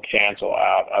costs will cancel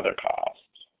out other costs.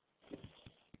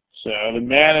 So the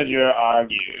manager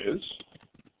argues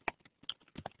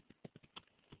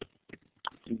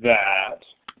that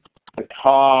the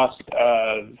cost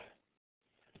of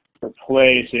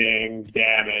replacing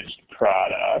damaged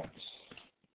products,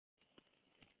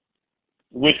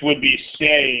 which would be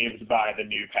saved by the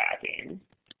new packing,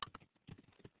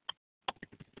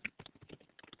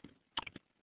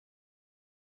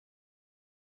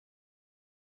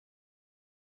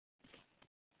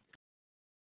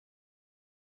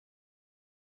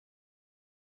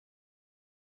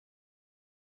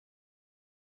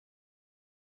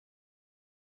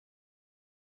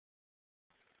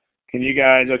 Can you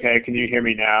guys, okay, can you hear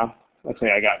me now? Let's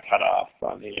say I got cut off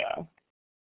on the,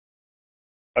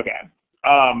 okay.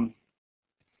 All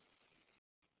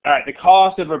right, the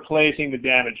cost of replacing the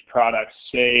damaged products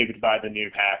saved by the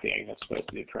new packing, that's supposed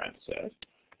to be parentheses,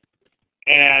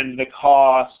 and the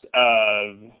cost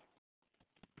of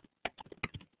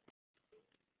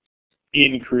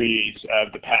increase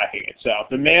of the packing itself.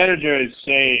 The manager is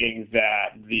saying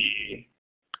that these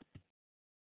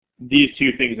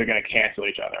two things are going to cancel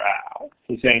each other out.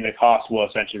 He's saying the cost will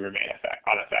essentially remain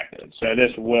unaffected. So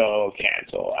this will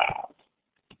cancel out,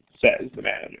 says the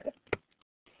manager.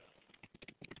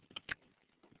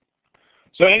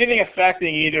 So anything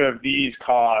affecting either of these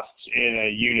costs in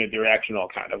a unidirectional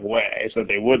kind of way, so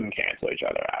they wouldn't cancel each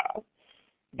other out,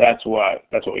 that's what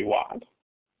we want.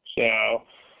 So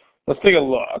let's take a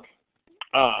look.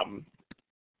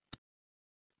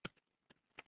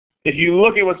 If you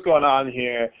look at what's going on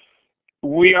here,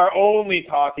 we are only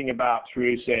talking about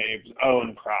TrueSave's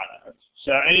own products.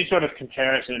 So any sort of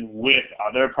comparison with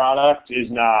other products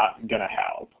is not going to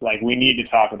help. Like, we need to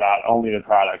talk about only the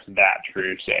products that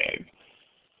TrueSave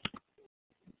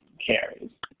carries.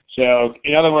 So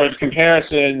in other words,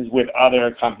 comparisons with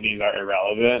other companies are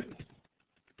irrelevant.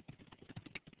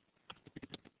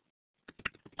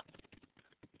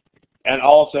 And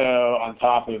also, on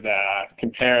top of that,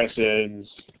 comparisons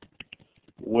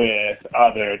with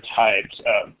other types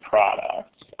of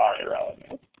products are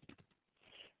irrelevant.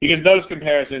 Because those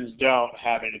comparisons don't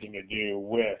have anything to do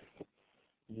with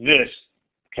this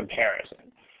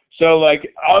comparison. So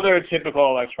like other typical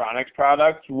electronics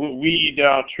products,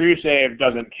 TrueSave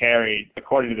doesn't carry,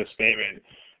 according to the statement,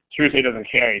 TrueSafe doesn't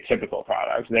carry typical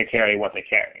products. They carry what they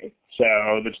carry.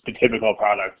 So the typical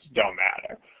products don't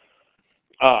matter.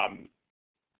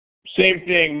 Same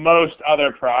thing, most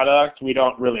other products, we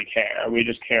don't really care. We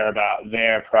just care about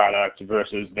their product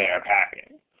versus their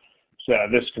packing. So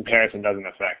this comparison doesn't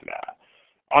affect that.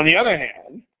 On the other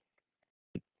hand,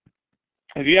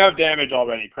 if you have damage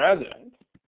already present,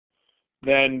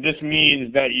 then this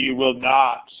means that you will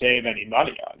not save any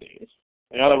money on these.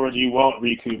 In other words, you won't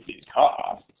recoup these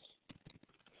costs.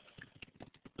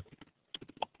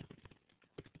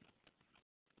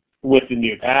 With the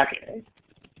new packing.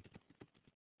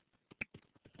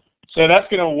 So that's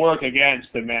going to work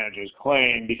against the manager's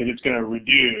claim because it's going to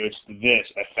reduce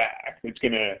this effect. It's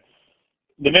going to,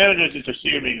 the manager's just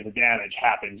assuming that the damage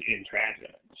happens in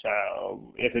transit.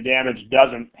 So if the damage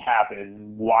doesn't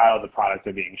happen while the products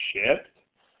are being shipped,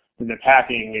 then the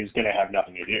packing is going to have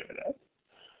nothing to do with it.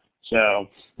 So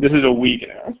this is a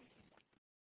weakener.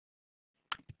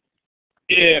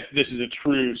 If this is a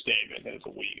true statement, then it's a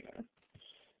weakener.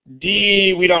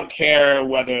 D, we don't care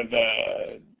whether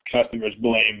the customers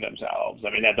blame themselves.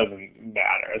 I mean, that doesn't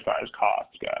matter as far as cost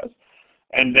goes.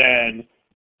 And then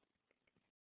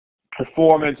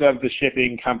performance of the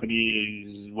shipping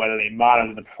companies, whether they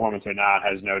monitor the performance or not,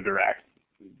 has no direct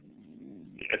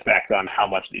effect on how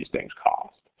much these things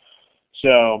cost.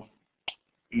 So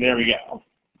there we go.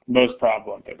 Most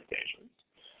probable interpretations.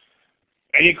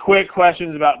 Any quick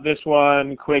questions about this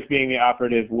one? Quick being the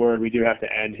operative word. We do have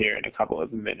to end here in a couple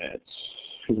of minutes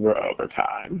because we're over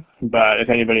time. But if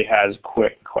anybody has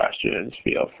quick questions,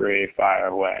 feel free, fire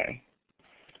away.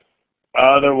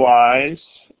 Otherwise,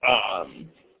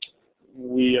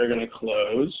 we are going to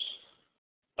close.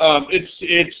 It's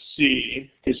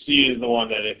C, because C is the one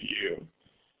that if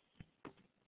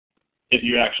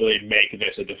you actually make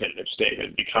this a definitive statement,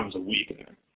 it becomes a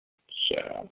weakener.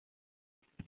 So.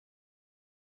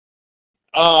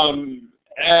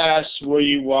 S, were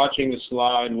you watching the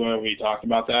slide where we talked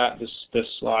about that? This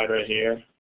slide right here?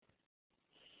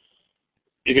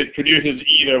 If it produces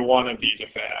either one of these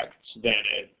effects, then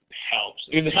it helps.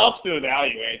 If it helps to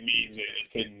evaluate, means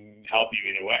it can help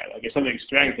you either way. Like if something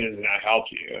strengthens, then that helps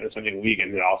you, and if something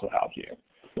weakens, it also helps you.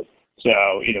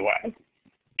 So either way.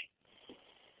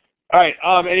 All right.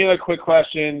 Any other quick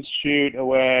questions? Shoot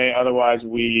away. Otherwise,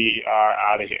 we are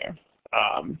out of here.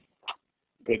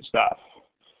 Good stuff.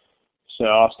 So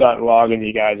I'll start logging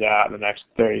you guys out in the next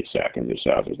 30 seconds or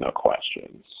so if there's no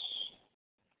questions.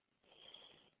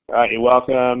 All right, you're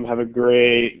welcome. Have a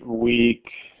great week.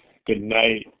 Good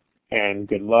night and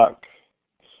good luck.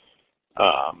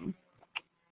 Take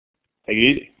it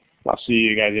easy. I'll see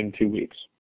you guys in 2 weeks.